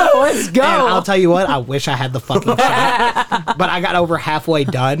 Let's go. Let's go. And I'll tell you what, I wish I had the fucking shot. But I got over halfway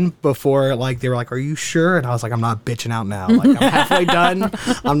done before they were like, are you sure? And I was like, I'm not bitching out now. I'm halfway done.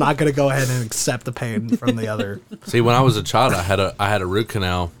 I'm not gonna go ahead and accept the pain from the other. See, when I was a child, I had a root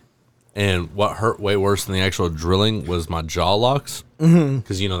canal, and what hurt way worse than the actual drilling was my jaw locks.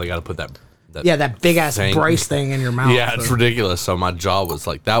 Because they got to put that Yeah, that big ass thing. brace thing in your mouth. Yeah, it's ridiculous. So my jaw was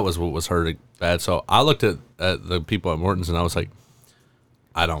that was what was hurting bad. So I looked at the people at Morton's and I was like,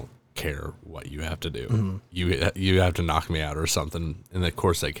 I don't care what you have to do. You have to knock me out or something. And of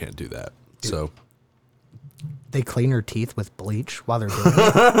course they can't do that. So They clean your teeth with bleach while they're doing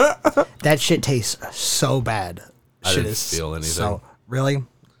it. That shit tastes so bad. I Shit didn't is feel anything. So really,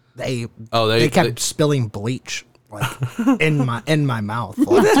 they they kept spilling bleach in my mouth.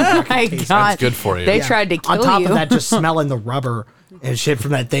 Oh my God. That's good for you. They Yeah. tried to kill On top you. of that, just smelling the rubber and shit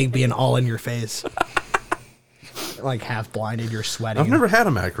from that thing being all in your face. Half blinded, you're sweating. I've never had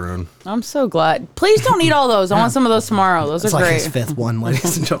a macaroon. I'm so glad. Please don't eat all those. I want some of those tomorrow. Those It's are like great. his fifth one,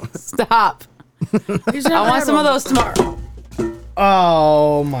 ladies and gentlemen. Stop. I want some of those tomorrow.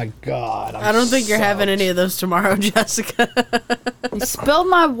 Oh my God. I don't think you're having any of those tomorrow, Jessica. You spilled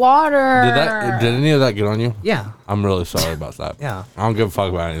my water. Did any of that get on you? Yeah. I'm really sorry about that. Yeah. I don't give a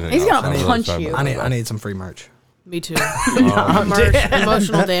fuck about anything. He's else. gonna I'm really punch sorry you. about I need some free merch. Me too.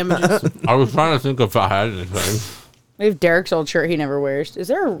 Emotional damages. that. I was trying to think if I had anything. We have Derek's old shirt he never wears. Is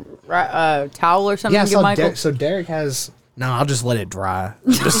there a towel or something? Yeah, to give Michael? so Derek has. No, I'll just let it dry.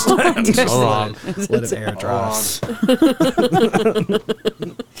 Just let Hold on. it air dry.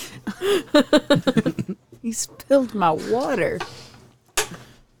 He spilled my water.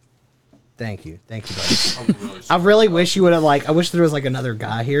 Thank you, buddy. I really wish you would have I wish there was another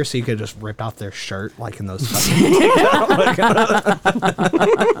guy here so you could just rip off their shirt like in those.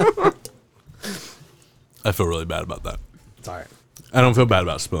 I feel really bad about that. It's all right. I don't feel bad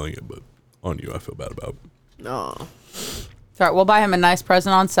about spilling it, but on you, I feel bad about. No. It's all right. We'll buy him a nice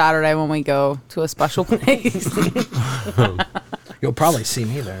present on Saturday when we go to a special place. You'll probably see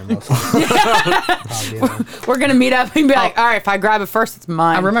me there. Most probably, We're gonna meet up and be like, all right, if I grab it first, it's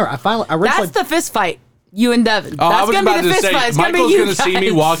mine. I remember. I originally. That's the fist fight. You and Devin. I That's was gonna about be the to fist say, fight. It's Michael's gonna gonna be you see me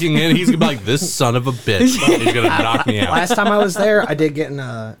guys. walking in. He's gonna be like, "This son of a bitch." He's gonna knock me out. Last time I was there, I did get in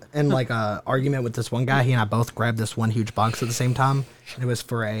a argument with this one guy. He and I both grabbed this one huge box at the same time. And it was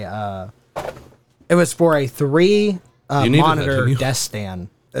for a 3 monitor you? desk stand.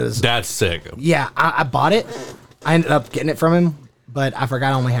 It was, That's sick. yeah, I bought it. I ended up getting it from him, but I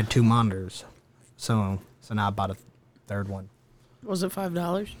forgot I only had 2 monitors. So now I bought a third one. Was it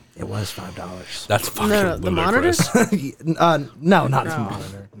 $5? It was $5. That's fucking No, the ludicrous. No, not the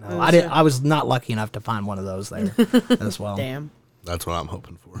monitor. No, I didn't. I was not lucky enough to find one of those there as well. Damn. That's what I'm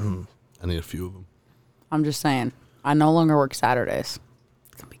hoping for. I need a few of them. I'm just saying. I no longer work Saturdays.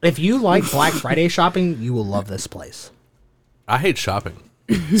 If you like Black Friday shopping, you will love this place. I hate shopping,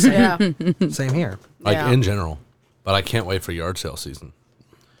 Yeah. Same here. Yeah. in general, but I can't wait for yard sale season.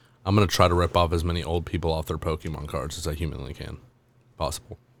 I'm gonna try to rip off as many old people off their Pokemon cards as I humanly can,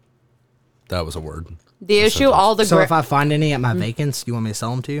 possible. That was a word. The issue, all the So if I find any at my vacants, you want me to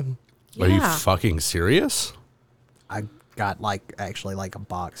sell them to you? Are you Yeah. fucking serious? I got actually a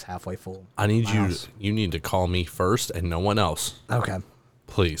box halfway full. I need My you. house. You need to call me first and no one else, Okay.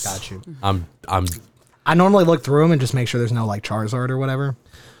 please. Got you. I'm. I normally look through them and just make sure there's no Charizard or whatever.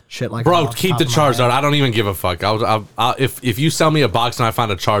 Shit like Bro, off keep top the of my Charizard. head. I don't even give a fuck. If you sell me a box and I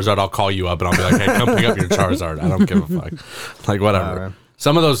find a Charizard, I'll call you up and I'll be like, hey, come pick up your Charizard. I don't give a fuck. Whatever. Alright.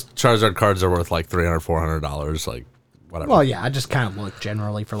 Some of those Charizard cards are worth $300, $400. Whatever. Well, yeah, I just kind of look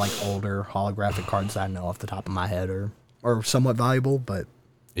generally for older holographic cards that I know off the top of my head or somewhat valuable, but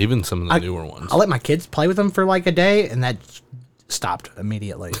Even some of the newer ones. I let my kids play with them for a day, and that stopped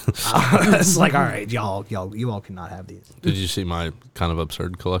immediately. It's all right, you all cannot have these. Did you see my kind of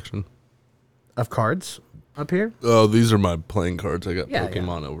absurd collection? Of cards up here? Oh, these are my playing cards. I got Yeah,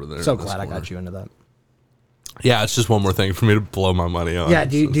 Pokemon over there. So in this glad I corner. got you into that. Yeah, it's just one more thing for me to blow my money on. Yeah,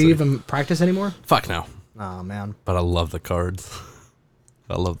 do you It's like, even practice anymore? Fuck no. Oh, man. But I love the cards.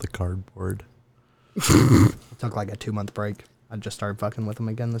 I love the cardboard. I took a 2-month break. I just started fucking with them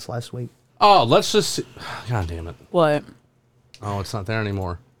again this last week. Oh, let's just see. God damn it. What? Oh, it's not there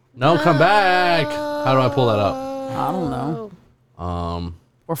anymore. No, come back. How do I pull that up? I don't know.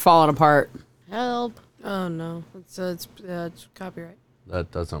 We're falling apart. Help. Oh, no. It's copyright. That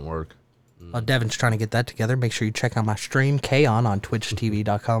doesn't work. While Devin's trying to get that together, make sure you check out my stream, Kaon, on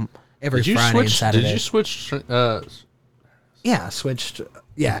twitchtv.com every Did you Friday and switch? Saturday. Did you switch? Yeah, I switched.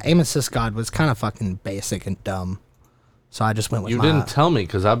 Yeah, Aim Assist God was kind of fucking basic and dumb. So I just went with You my... didn't tell me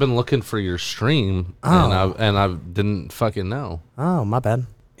because I've been looking for your stream and I didn't fucking know. Oh, my bad.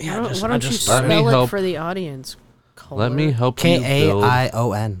 Why don't you Let me spell help- it for the audience? Let me help you build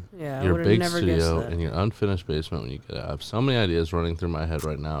K-A-I-O-N. Yeah, I your would've big never guessed studio that. in your unfinished basement when you get out. I have so many ideas running through my head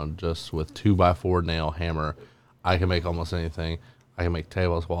right now. Just with 2x4 nail hammer, I can make almost anything. I can make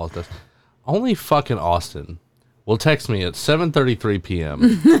tables, walls, desks. Only fucking Austin will text me at 7:33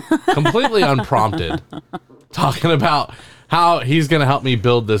 p.m. completely unprompted, talking about how he's gonna help me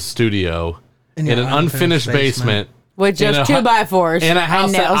build this studio in your an unfinished basement With in just a 2x4s. in a house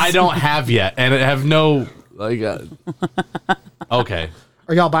and that nails. I don't have yet, and I have no okay.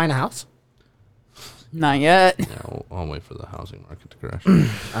 Are y'all buying a house? Not yet. Yeah, I'll wait for the housing market to crash.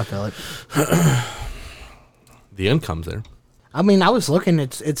 I feel it. The income's there. I mean, I was looking.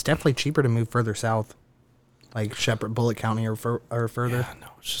 It's definitely cheaper to move further south, like Shepherd, Bullitt County, or further. No,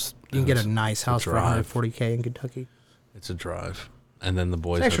 it's just You can get a nice house for drive. $140K in Kentucky. It's a drive, and then the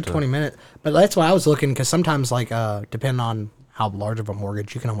boys It's extra have to, 20 minutes. But that's why I was looking, because sometimes, depending on how large of a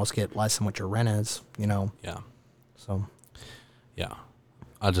mortgage, you can almost get less than what your rent is, Yeah, So, yeah.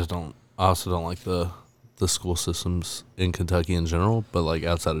 I also don't like the school systems in Kentucky in general, but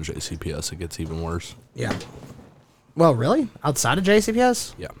outside of JCPS, it gets even worse. yeah. Well, really? Outside of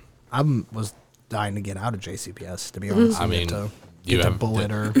JCPS? Yeah, I was dying to get out of JCPS, to be honest. I and mean, get to you have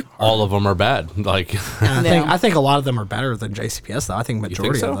Bullet or... all of them are bad. And I think a lot of them are better than JCPS, though. I think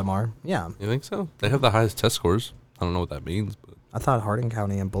majority so? of them are. Yeah. You think so? They have the highest test scores. I don't know what that means, but I thought Hardin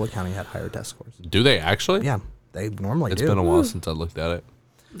County and Bullitt County had higher test scores. do they actually? Yeah, they normally It's do. been a while since I looked at it.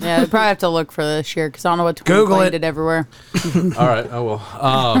 Yeah, we probably have to look for this year because I don't know what to Google played it. it everywhere. All right, I will.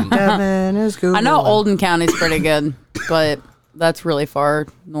 Devin is Googling. I know Olden County's pretty good, but That's really far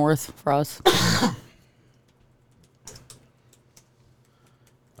north for us.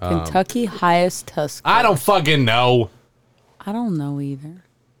 Kentucky highest test score. I don't fucking know. I don't know either.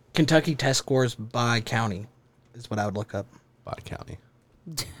 Kentucky test scores by county is what I would look up. By county.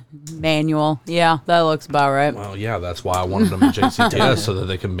 Manual. Yeah, that looks about right. Well, yeah, that's why I wanted them at JCTS so that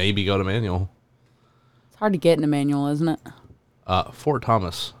they can maybe go to manual. It's hard to get in a manual, isn't it? Fort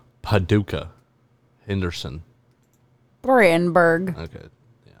Thomas, Paducah, Henderson. Brandenburg. Okay,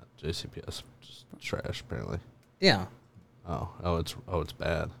 yeah, JCPS just trash apparently. Yeah. It's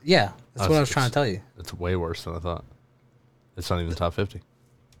bad. Yeah. That's what I was It's- trying to tell you. It's way worse than I thought. It's not even top 50.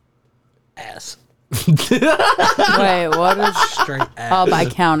 Ass. Wait, what is? Straight ass. Oh, by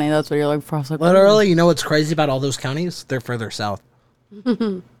county. That's what you're looking for. I was like, Literally, you know what's crazy about all those counties? They're further south.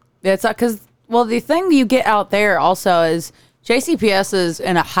 it's not because. Well, the thing you get out there also is JCPS is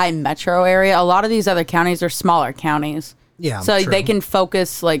in a high metro area. A lot of these other counties are smaller counties. Yeah. So true. they can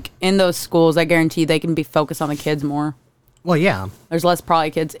focus like in those schools. I guarantee they can be focused on the kids more. Well, yeah. There's less probably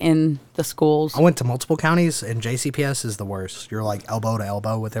kids in the schools. I went to multiple counties, and JCPS is the worst. You're like elbow to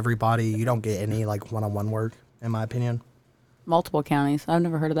elbow with everybody. You don't get any like one-on-one work, in my opinion. Multiple counties. I've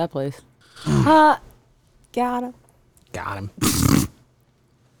never heard of that place. Got him. Got him.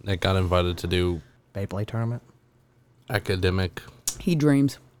 Nick got invited to do Beyblade tournament. academic, He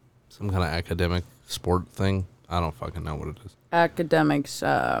dreams. some kind of academic sport thing. I don't fucking know what it is. Academics,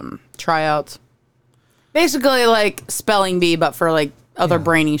 tryouts. Basically like spelling bee, but for like other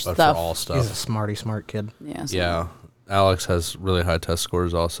brainy But stuff. for all He's a stuff. smart kid. Yeah. so- Yeah. Alex has really high test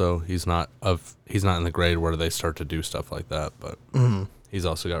scores also. He's not in the grade where they start to do stuff like that, but he's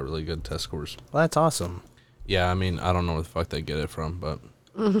also got really good test scores. Well, that's awesome. Yeah, I mean, I don't know where the fuck they get it from, but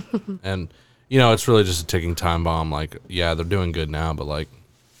and you know, it's really just a ticking time bomb. Like, yeah, they're doing good now, but like,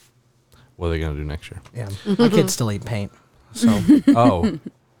 what are they gonna do next year? Yeah. My kids still eat paint. So Oh,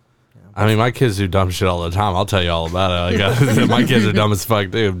 I mean, my kids do dumb shit all the time. I'll tell you all about it. Like, my kids are dumb as fuck,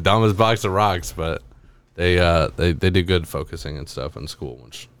 dude. Dumb as box of rocks, but they do good focusing and stuff in school,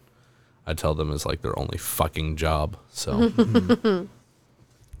 which I tell them is like their only fucking job. So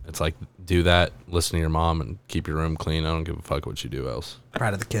it's like, do that, listen to your mom, and keep your room clean. I don't give a fuck what you do else.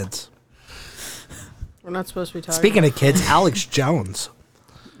 proud of the kids. We're not supposed to be talking. Speaking of kids, Alex Jones.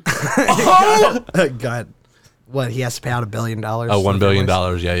 God. What, he has to pay out $1 billion? Oh, $1 billion.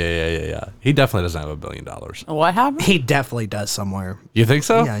 Yeah. He definitely doesn't have $1 billion. What happened? He definitely does somewhere. You think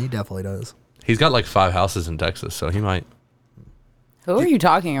so? Yeah, he definitely does. He's got like 5 houses in Texas, so he might. Who are you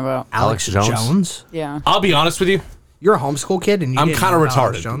talking about? Alex Jones? Yeah. I'll be honest with you. You're a homeschool kid, and you I'm didn't kinda know about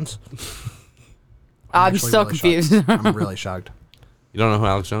Alex retarded. Jones? I'm actually so really confused. shocked. I'm really shocked. You don't know who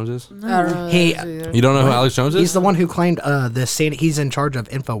Alex Jones is? I don't know He- this either. You don't know who Alex Jones is? He's the one who claimed he's in charge of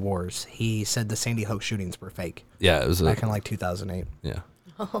InfoWars. He said the Sandy Hook shootings were fake Yeah, it was back in like 2008. yeah.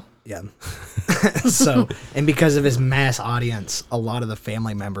 Yeah. So, and because of his mass audience, a lot of the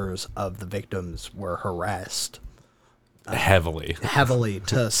family members of the victims were harassed Heavily. heavily.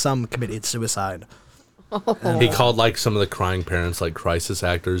 To some committed suicide. He called like some of the crying parents like crisis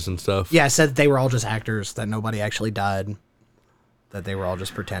actors and stuff. Yeah, said they were all just actors, that nobody actually died, that they were all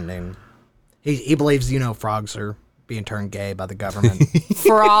just pretending. He believes, frogs are being turned gay by the government.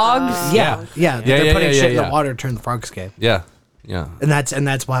 Frogs? Yeah, they're yeah, putting yeah, shit in yeah. the water to turn the frogs gay. Yeah. And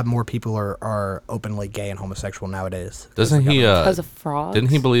that's why more people are openly gay and homosexual nowadays. Doesn't he Because of frogs? didn't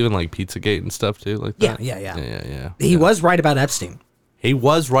he believe in like Pizzagate and stuff too? Like Yeah, that? yeah. Yeah. He was right about Epstein. He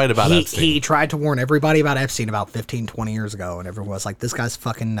was right about Epstein. He tried to warn everybody about Epstein about 15, 20 years ago, and everyone was like, this guy's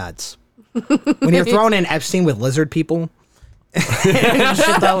fucking nuts. When you're throwing in Epstein with lizard people,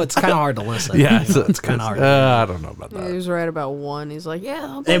 shit, though, it's kind of hard to listen. Yeah, it's kind of hard. I don't know about He that. was right about one. He's like, yeah.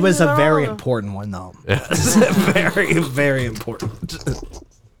 I'll It was a believe very all. important one, though. It's very, very important.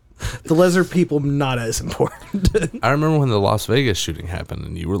 The lizard people, not as important. I remember when the Las Vegas shooting happened,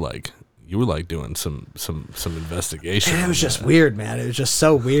 and you were like doing some investigation. It was on just that. weird, man. It was just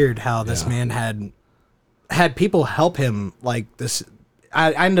so weird how this man had people help him like this.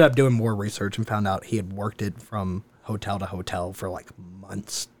 I ended up doing more research and found out he had worked it from hotel to hotel for like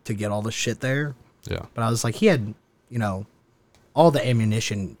months to get all the shit there. Yeah. But I was like, he had, all the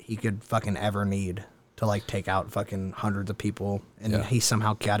ammunition he could fucking ever need to like take out fucking hundreds of people, and Yeah. he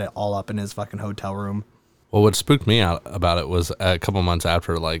somehow got it all up in his fucking hotel room. Well, what spooked me out about it was a couple months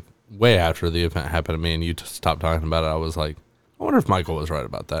after, like way after the event happened to me, and you stopped talking about it. I was like, I wonder if Michael was right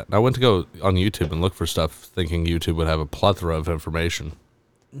about that. And I went to go on YouTube and look for stuff, thinking YouTube would have a plethora of information.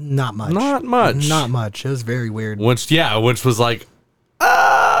 Not much. Not much. Not much. It was very weird. Which was like,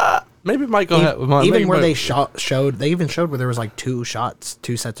 maybe Michael had, Even where they shot. showed, they even showed where there was like two sets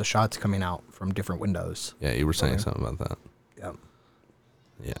of shots coming out from different windows. Yeah, you were saying something about that. Yep.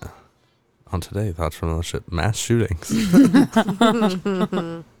 Yeah. On today, thoughts from the ship: mass shootings.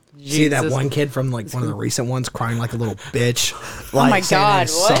 See that Jesus. one kid from like one of the recent ones crying like a little bitch, like my saying God,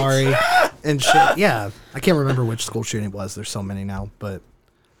 he's what? sorry and shit. Yeah, I can't remember which school shooting it was. There's so many now, but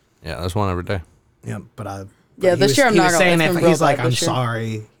Yeah, there's one every day. yeah, but Yeah, he this was- year I'm he not was gonna- saying it's if been real he's like, bad I'm this year.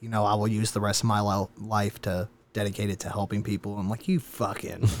 sorry, I will use the rest of my life to dedicate it to helping people. I'm like, you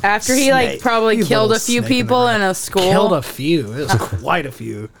fucking After he like snake. probably You killed a little few snake in the people in grass. a school. Killed a few. It was quite a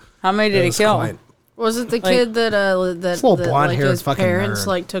few. How many did It he was kill? quite- Was it the kid that little that blonde-haired like his fucking parents nerd.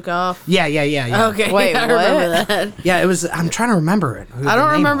 like took off? Yeah. Okay, Wait, I remember what? that. Yeah, it was. I'm trying to remember it. who I the don't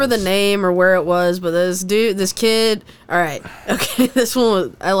name remember the was. name or where it was, but this kid. All right, okay, this one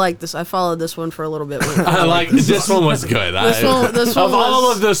was. I like this. I followed this one for a little bit. I like this one was good. This one of all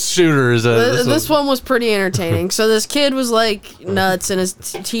was- of the shooters, This one was pretty entertaining. So this kid was like nuts, and his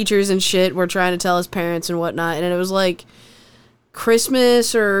teachers and shit were trying to tell his parents and whatnot, and it was like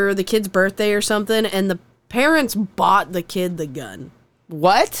Christmas or the kid's birthday or something, and the parents bought the kid the gun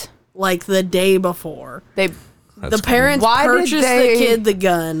What? like the day before. They That's The parents Why did purchased they- the kid the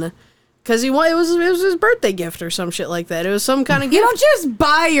gun because it was his birthday gift or some shit like that. It was some kind of You gift. don't just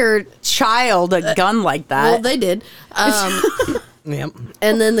buy your child a gun like Well, that. they did. Yep.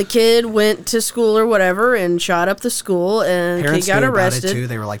 And then the kid went to school or whatever and shot up the school, and Parents he got knew about it arrested. too.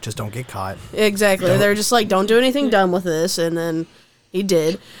 They were like, just don't get caught. Exactly. They're just like, don't do anything dumb with this. And then he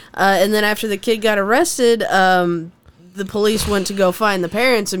did. And then after the kid got arrested, the police went to go find the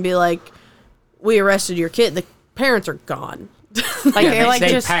parents and be like, we arrested your kid. The parents are gone. Like they like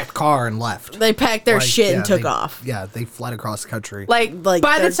they just packed car and left. They packed their Like, shit yeah, and took they- off. Yeah, they fled across the country. like like,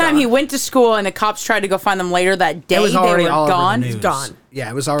 by the they're time gone. he went to school and the cops tried to go find them later that day, it was already they were all gone. over the news. Gone. Yeah,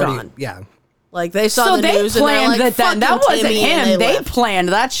 it was already. Gone. Yeah, Like, they saw So the they news and they're planned like, that then. That "Fucking wasn't Timmy," and him. They left. planned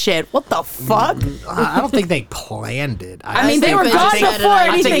that shit. What the fuck? I don't think they planned it. I mean, they think were they gone just had it before on- I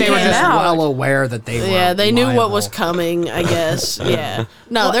anything think they were came just out. well aware that they were. Yeah, they knew what was liable. coming, I guess. Yeah.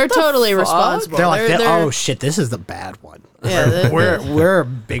 No, What they're the totally fuck? responsible. They're like, They're- oh shit, this is the bad one. Yeah, they're- We're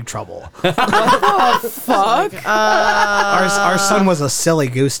in big trouble. Fuck. Our son was a silly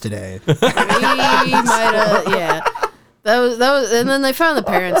goose today. he might have, yeah. That was, and then they found the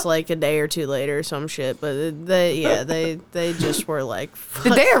parents like a day or two later or some shit. But they just were like,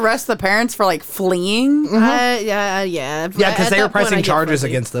 Did they arrest the parents for like fleeing? yeah. Yeah, because At they were that point, I pressing get charges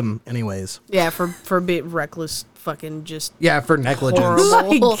fuzzy. against them anyways. Yeah, for being reckless, fucking just. Yeah, for negligence.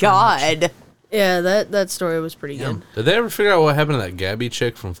 Horrible. My God. Yeah, that story was pretty good. Did they ever figure out what happened to that Gabby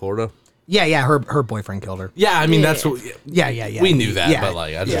chick from Florida? Yeah, her boyfriend killed her. Yeah, I mean that's Yeah. what Yeah. we knew that, Yeah. but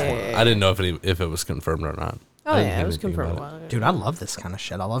like I just I didn't know if it was confirmed or not. Oh I didn't yeah, hear it was anything confirmed a about while ago. Dude, I love this kind of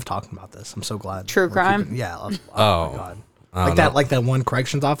shit. I love talking about this. I'm so glad. True we're crime? keeping- yeah. Oh, Oh. my god. I Like don't know. that one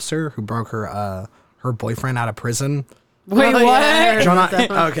corrections officer who broke her boyfriend out of prison. Wait, Oh, what? yeah, I heard John, about that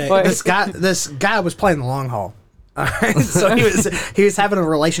one. okay, Wait. this guy was playing the long haul. All right, so he was having a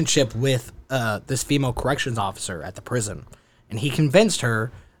relationship with this female corrections officer at the prison, and he convinced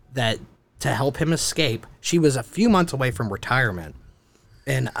her that to help him escape, she was a few months away from retirement,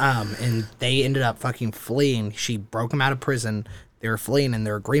 and they ended up fucking fleeing. She broke him out of prison. They were fleeing, and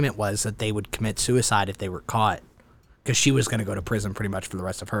their agreement was that they would commit suicide if they were caught, because she was going to go to prison pretty much for the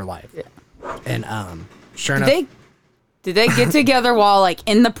rest of her life. Yeah. And sure enough, Did they get together while like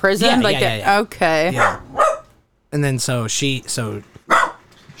in the prison? Yeah, like yeah, yeah. Okay. yeah. And then so Shut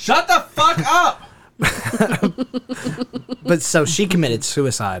the fuck up! but so she committed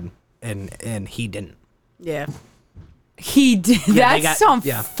suicide and he didn't. Yeah. He did. they That's got- some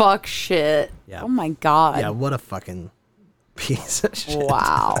yeah. fuck shit. Yeah. Oh my God. Yeah, what a fucking piece of shit.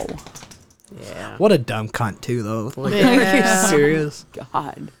 Wow. Yeah. What a dumb cunt too though. Like, Yeah. are you serious?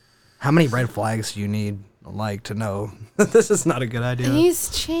 God. How many red flags do you need like to know that this is not a good idea? He's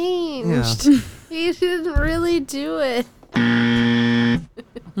changed. He didn't really do it.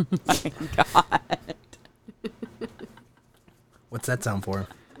 What's that sound for?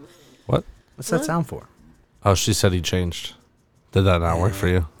 What? What's that sound for? Oh, she said he changed. Did that not work for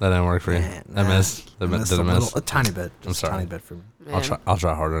you? That didn't work for you. I missed. Did Missed I a, miss? a tiny bit. Just sorry. a tiny bit for me. I'll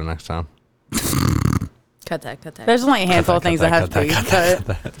try harder next time. Cut that. There's only a handful of things that have to be cut.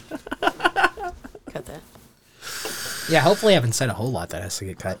 Cut that. Yeah, hopefully I haven't said a whole lot that has to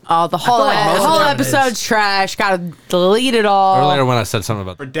get cut. Oh, the whole, like most of whole the time it episode's is. trash. Gotta delete it all. Earlier when I said something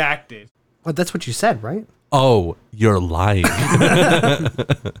about Redacted. Well, that's what you said, right? oh, you're lying.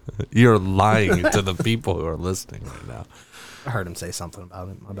 You're lying to the people who are listening right now. I heard him say something about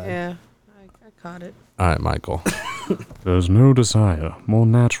it. My bad. Yeah. I caught it. All right, Michael. There's no desire more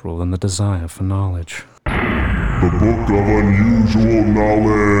natural than the desire for knowledge. The Book of Unusual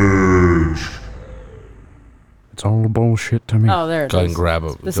Knowledge. It's It's all bullshit to me. Oh, there it Go ahead and is. grab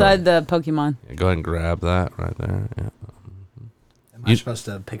it. Beside the Pokemon. Go ahead and grab that right there. Yeah. Am I supposed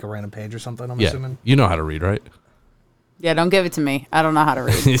to pick a random page or something? I'm assuming. You know how to read, right? Yeah, don't give it to me. I don't know how to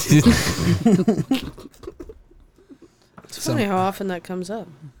read. It's funny how often that comes up.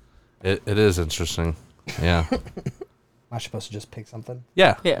 It is interesting. Yeah. Am I supposed to just pick something?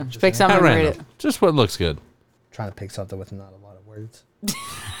 Yeah. Yeah, just pick At something and read random. it. Just what looks good. Trying to pick something with not a lot of words.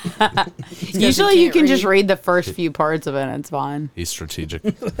 Usually you can't can just read. read the first few parts of it and it's fine. He's strategic.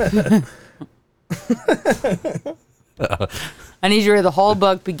 I need you to read the whole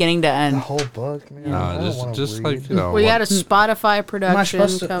book beginning to The end. whole book, man. I don't wanna just read. like, you know. We one- got a Spotify production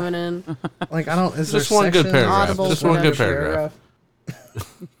supposed to- coming in. Like I don't. Is Just there one good sections? paragraph. Audible Just one good production. paragraph.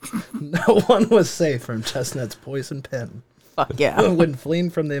 No one was safe from Chestnut's poison pen. Fuck yeah. When fleeing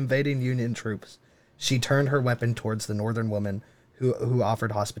from the invading Union troops, she turned her weapon towards the northern woman who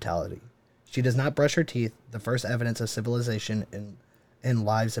offered hospitality. She does not brush her teeth, the first evidence of civilization in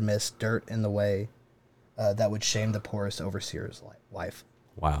lives amidst dirt in the way that would shame the poorest overseer's wife.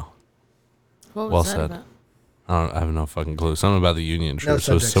 Wow. What was Well that said. about? I have no fucking clue. Something about the Union troops.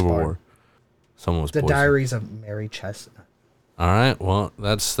 So subject's Civil barred. War. Someone was The poisoned. Diaries of Mary Chestnut. All right. Well,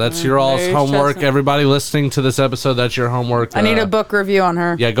 that's your all's Mary's homework. Chestnut. Everybody listening to this episode, that's your homework. I need a book review on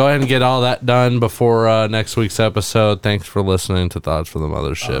her. Yeah, go ahead and get all that done before next week's episode. Thanks for listening to Thoughts from the Oh,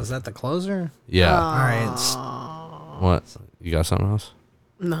 Mothership. is that the closer? Yeah. All right. What? You got something else?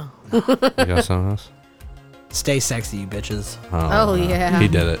 No. You got something else? Stay sexy, you bitches. Oh, yeah. He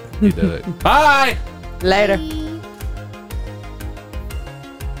did it. He did it. Bye. Later.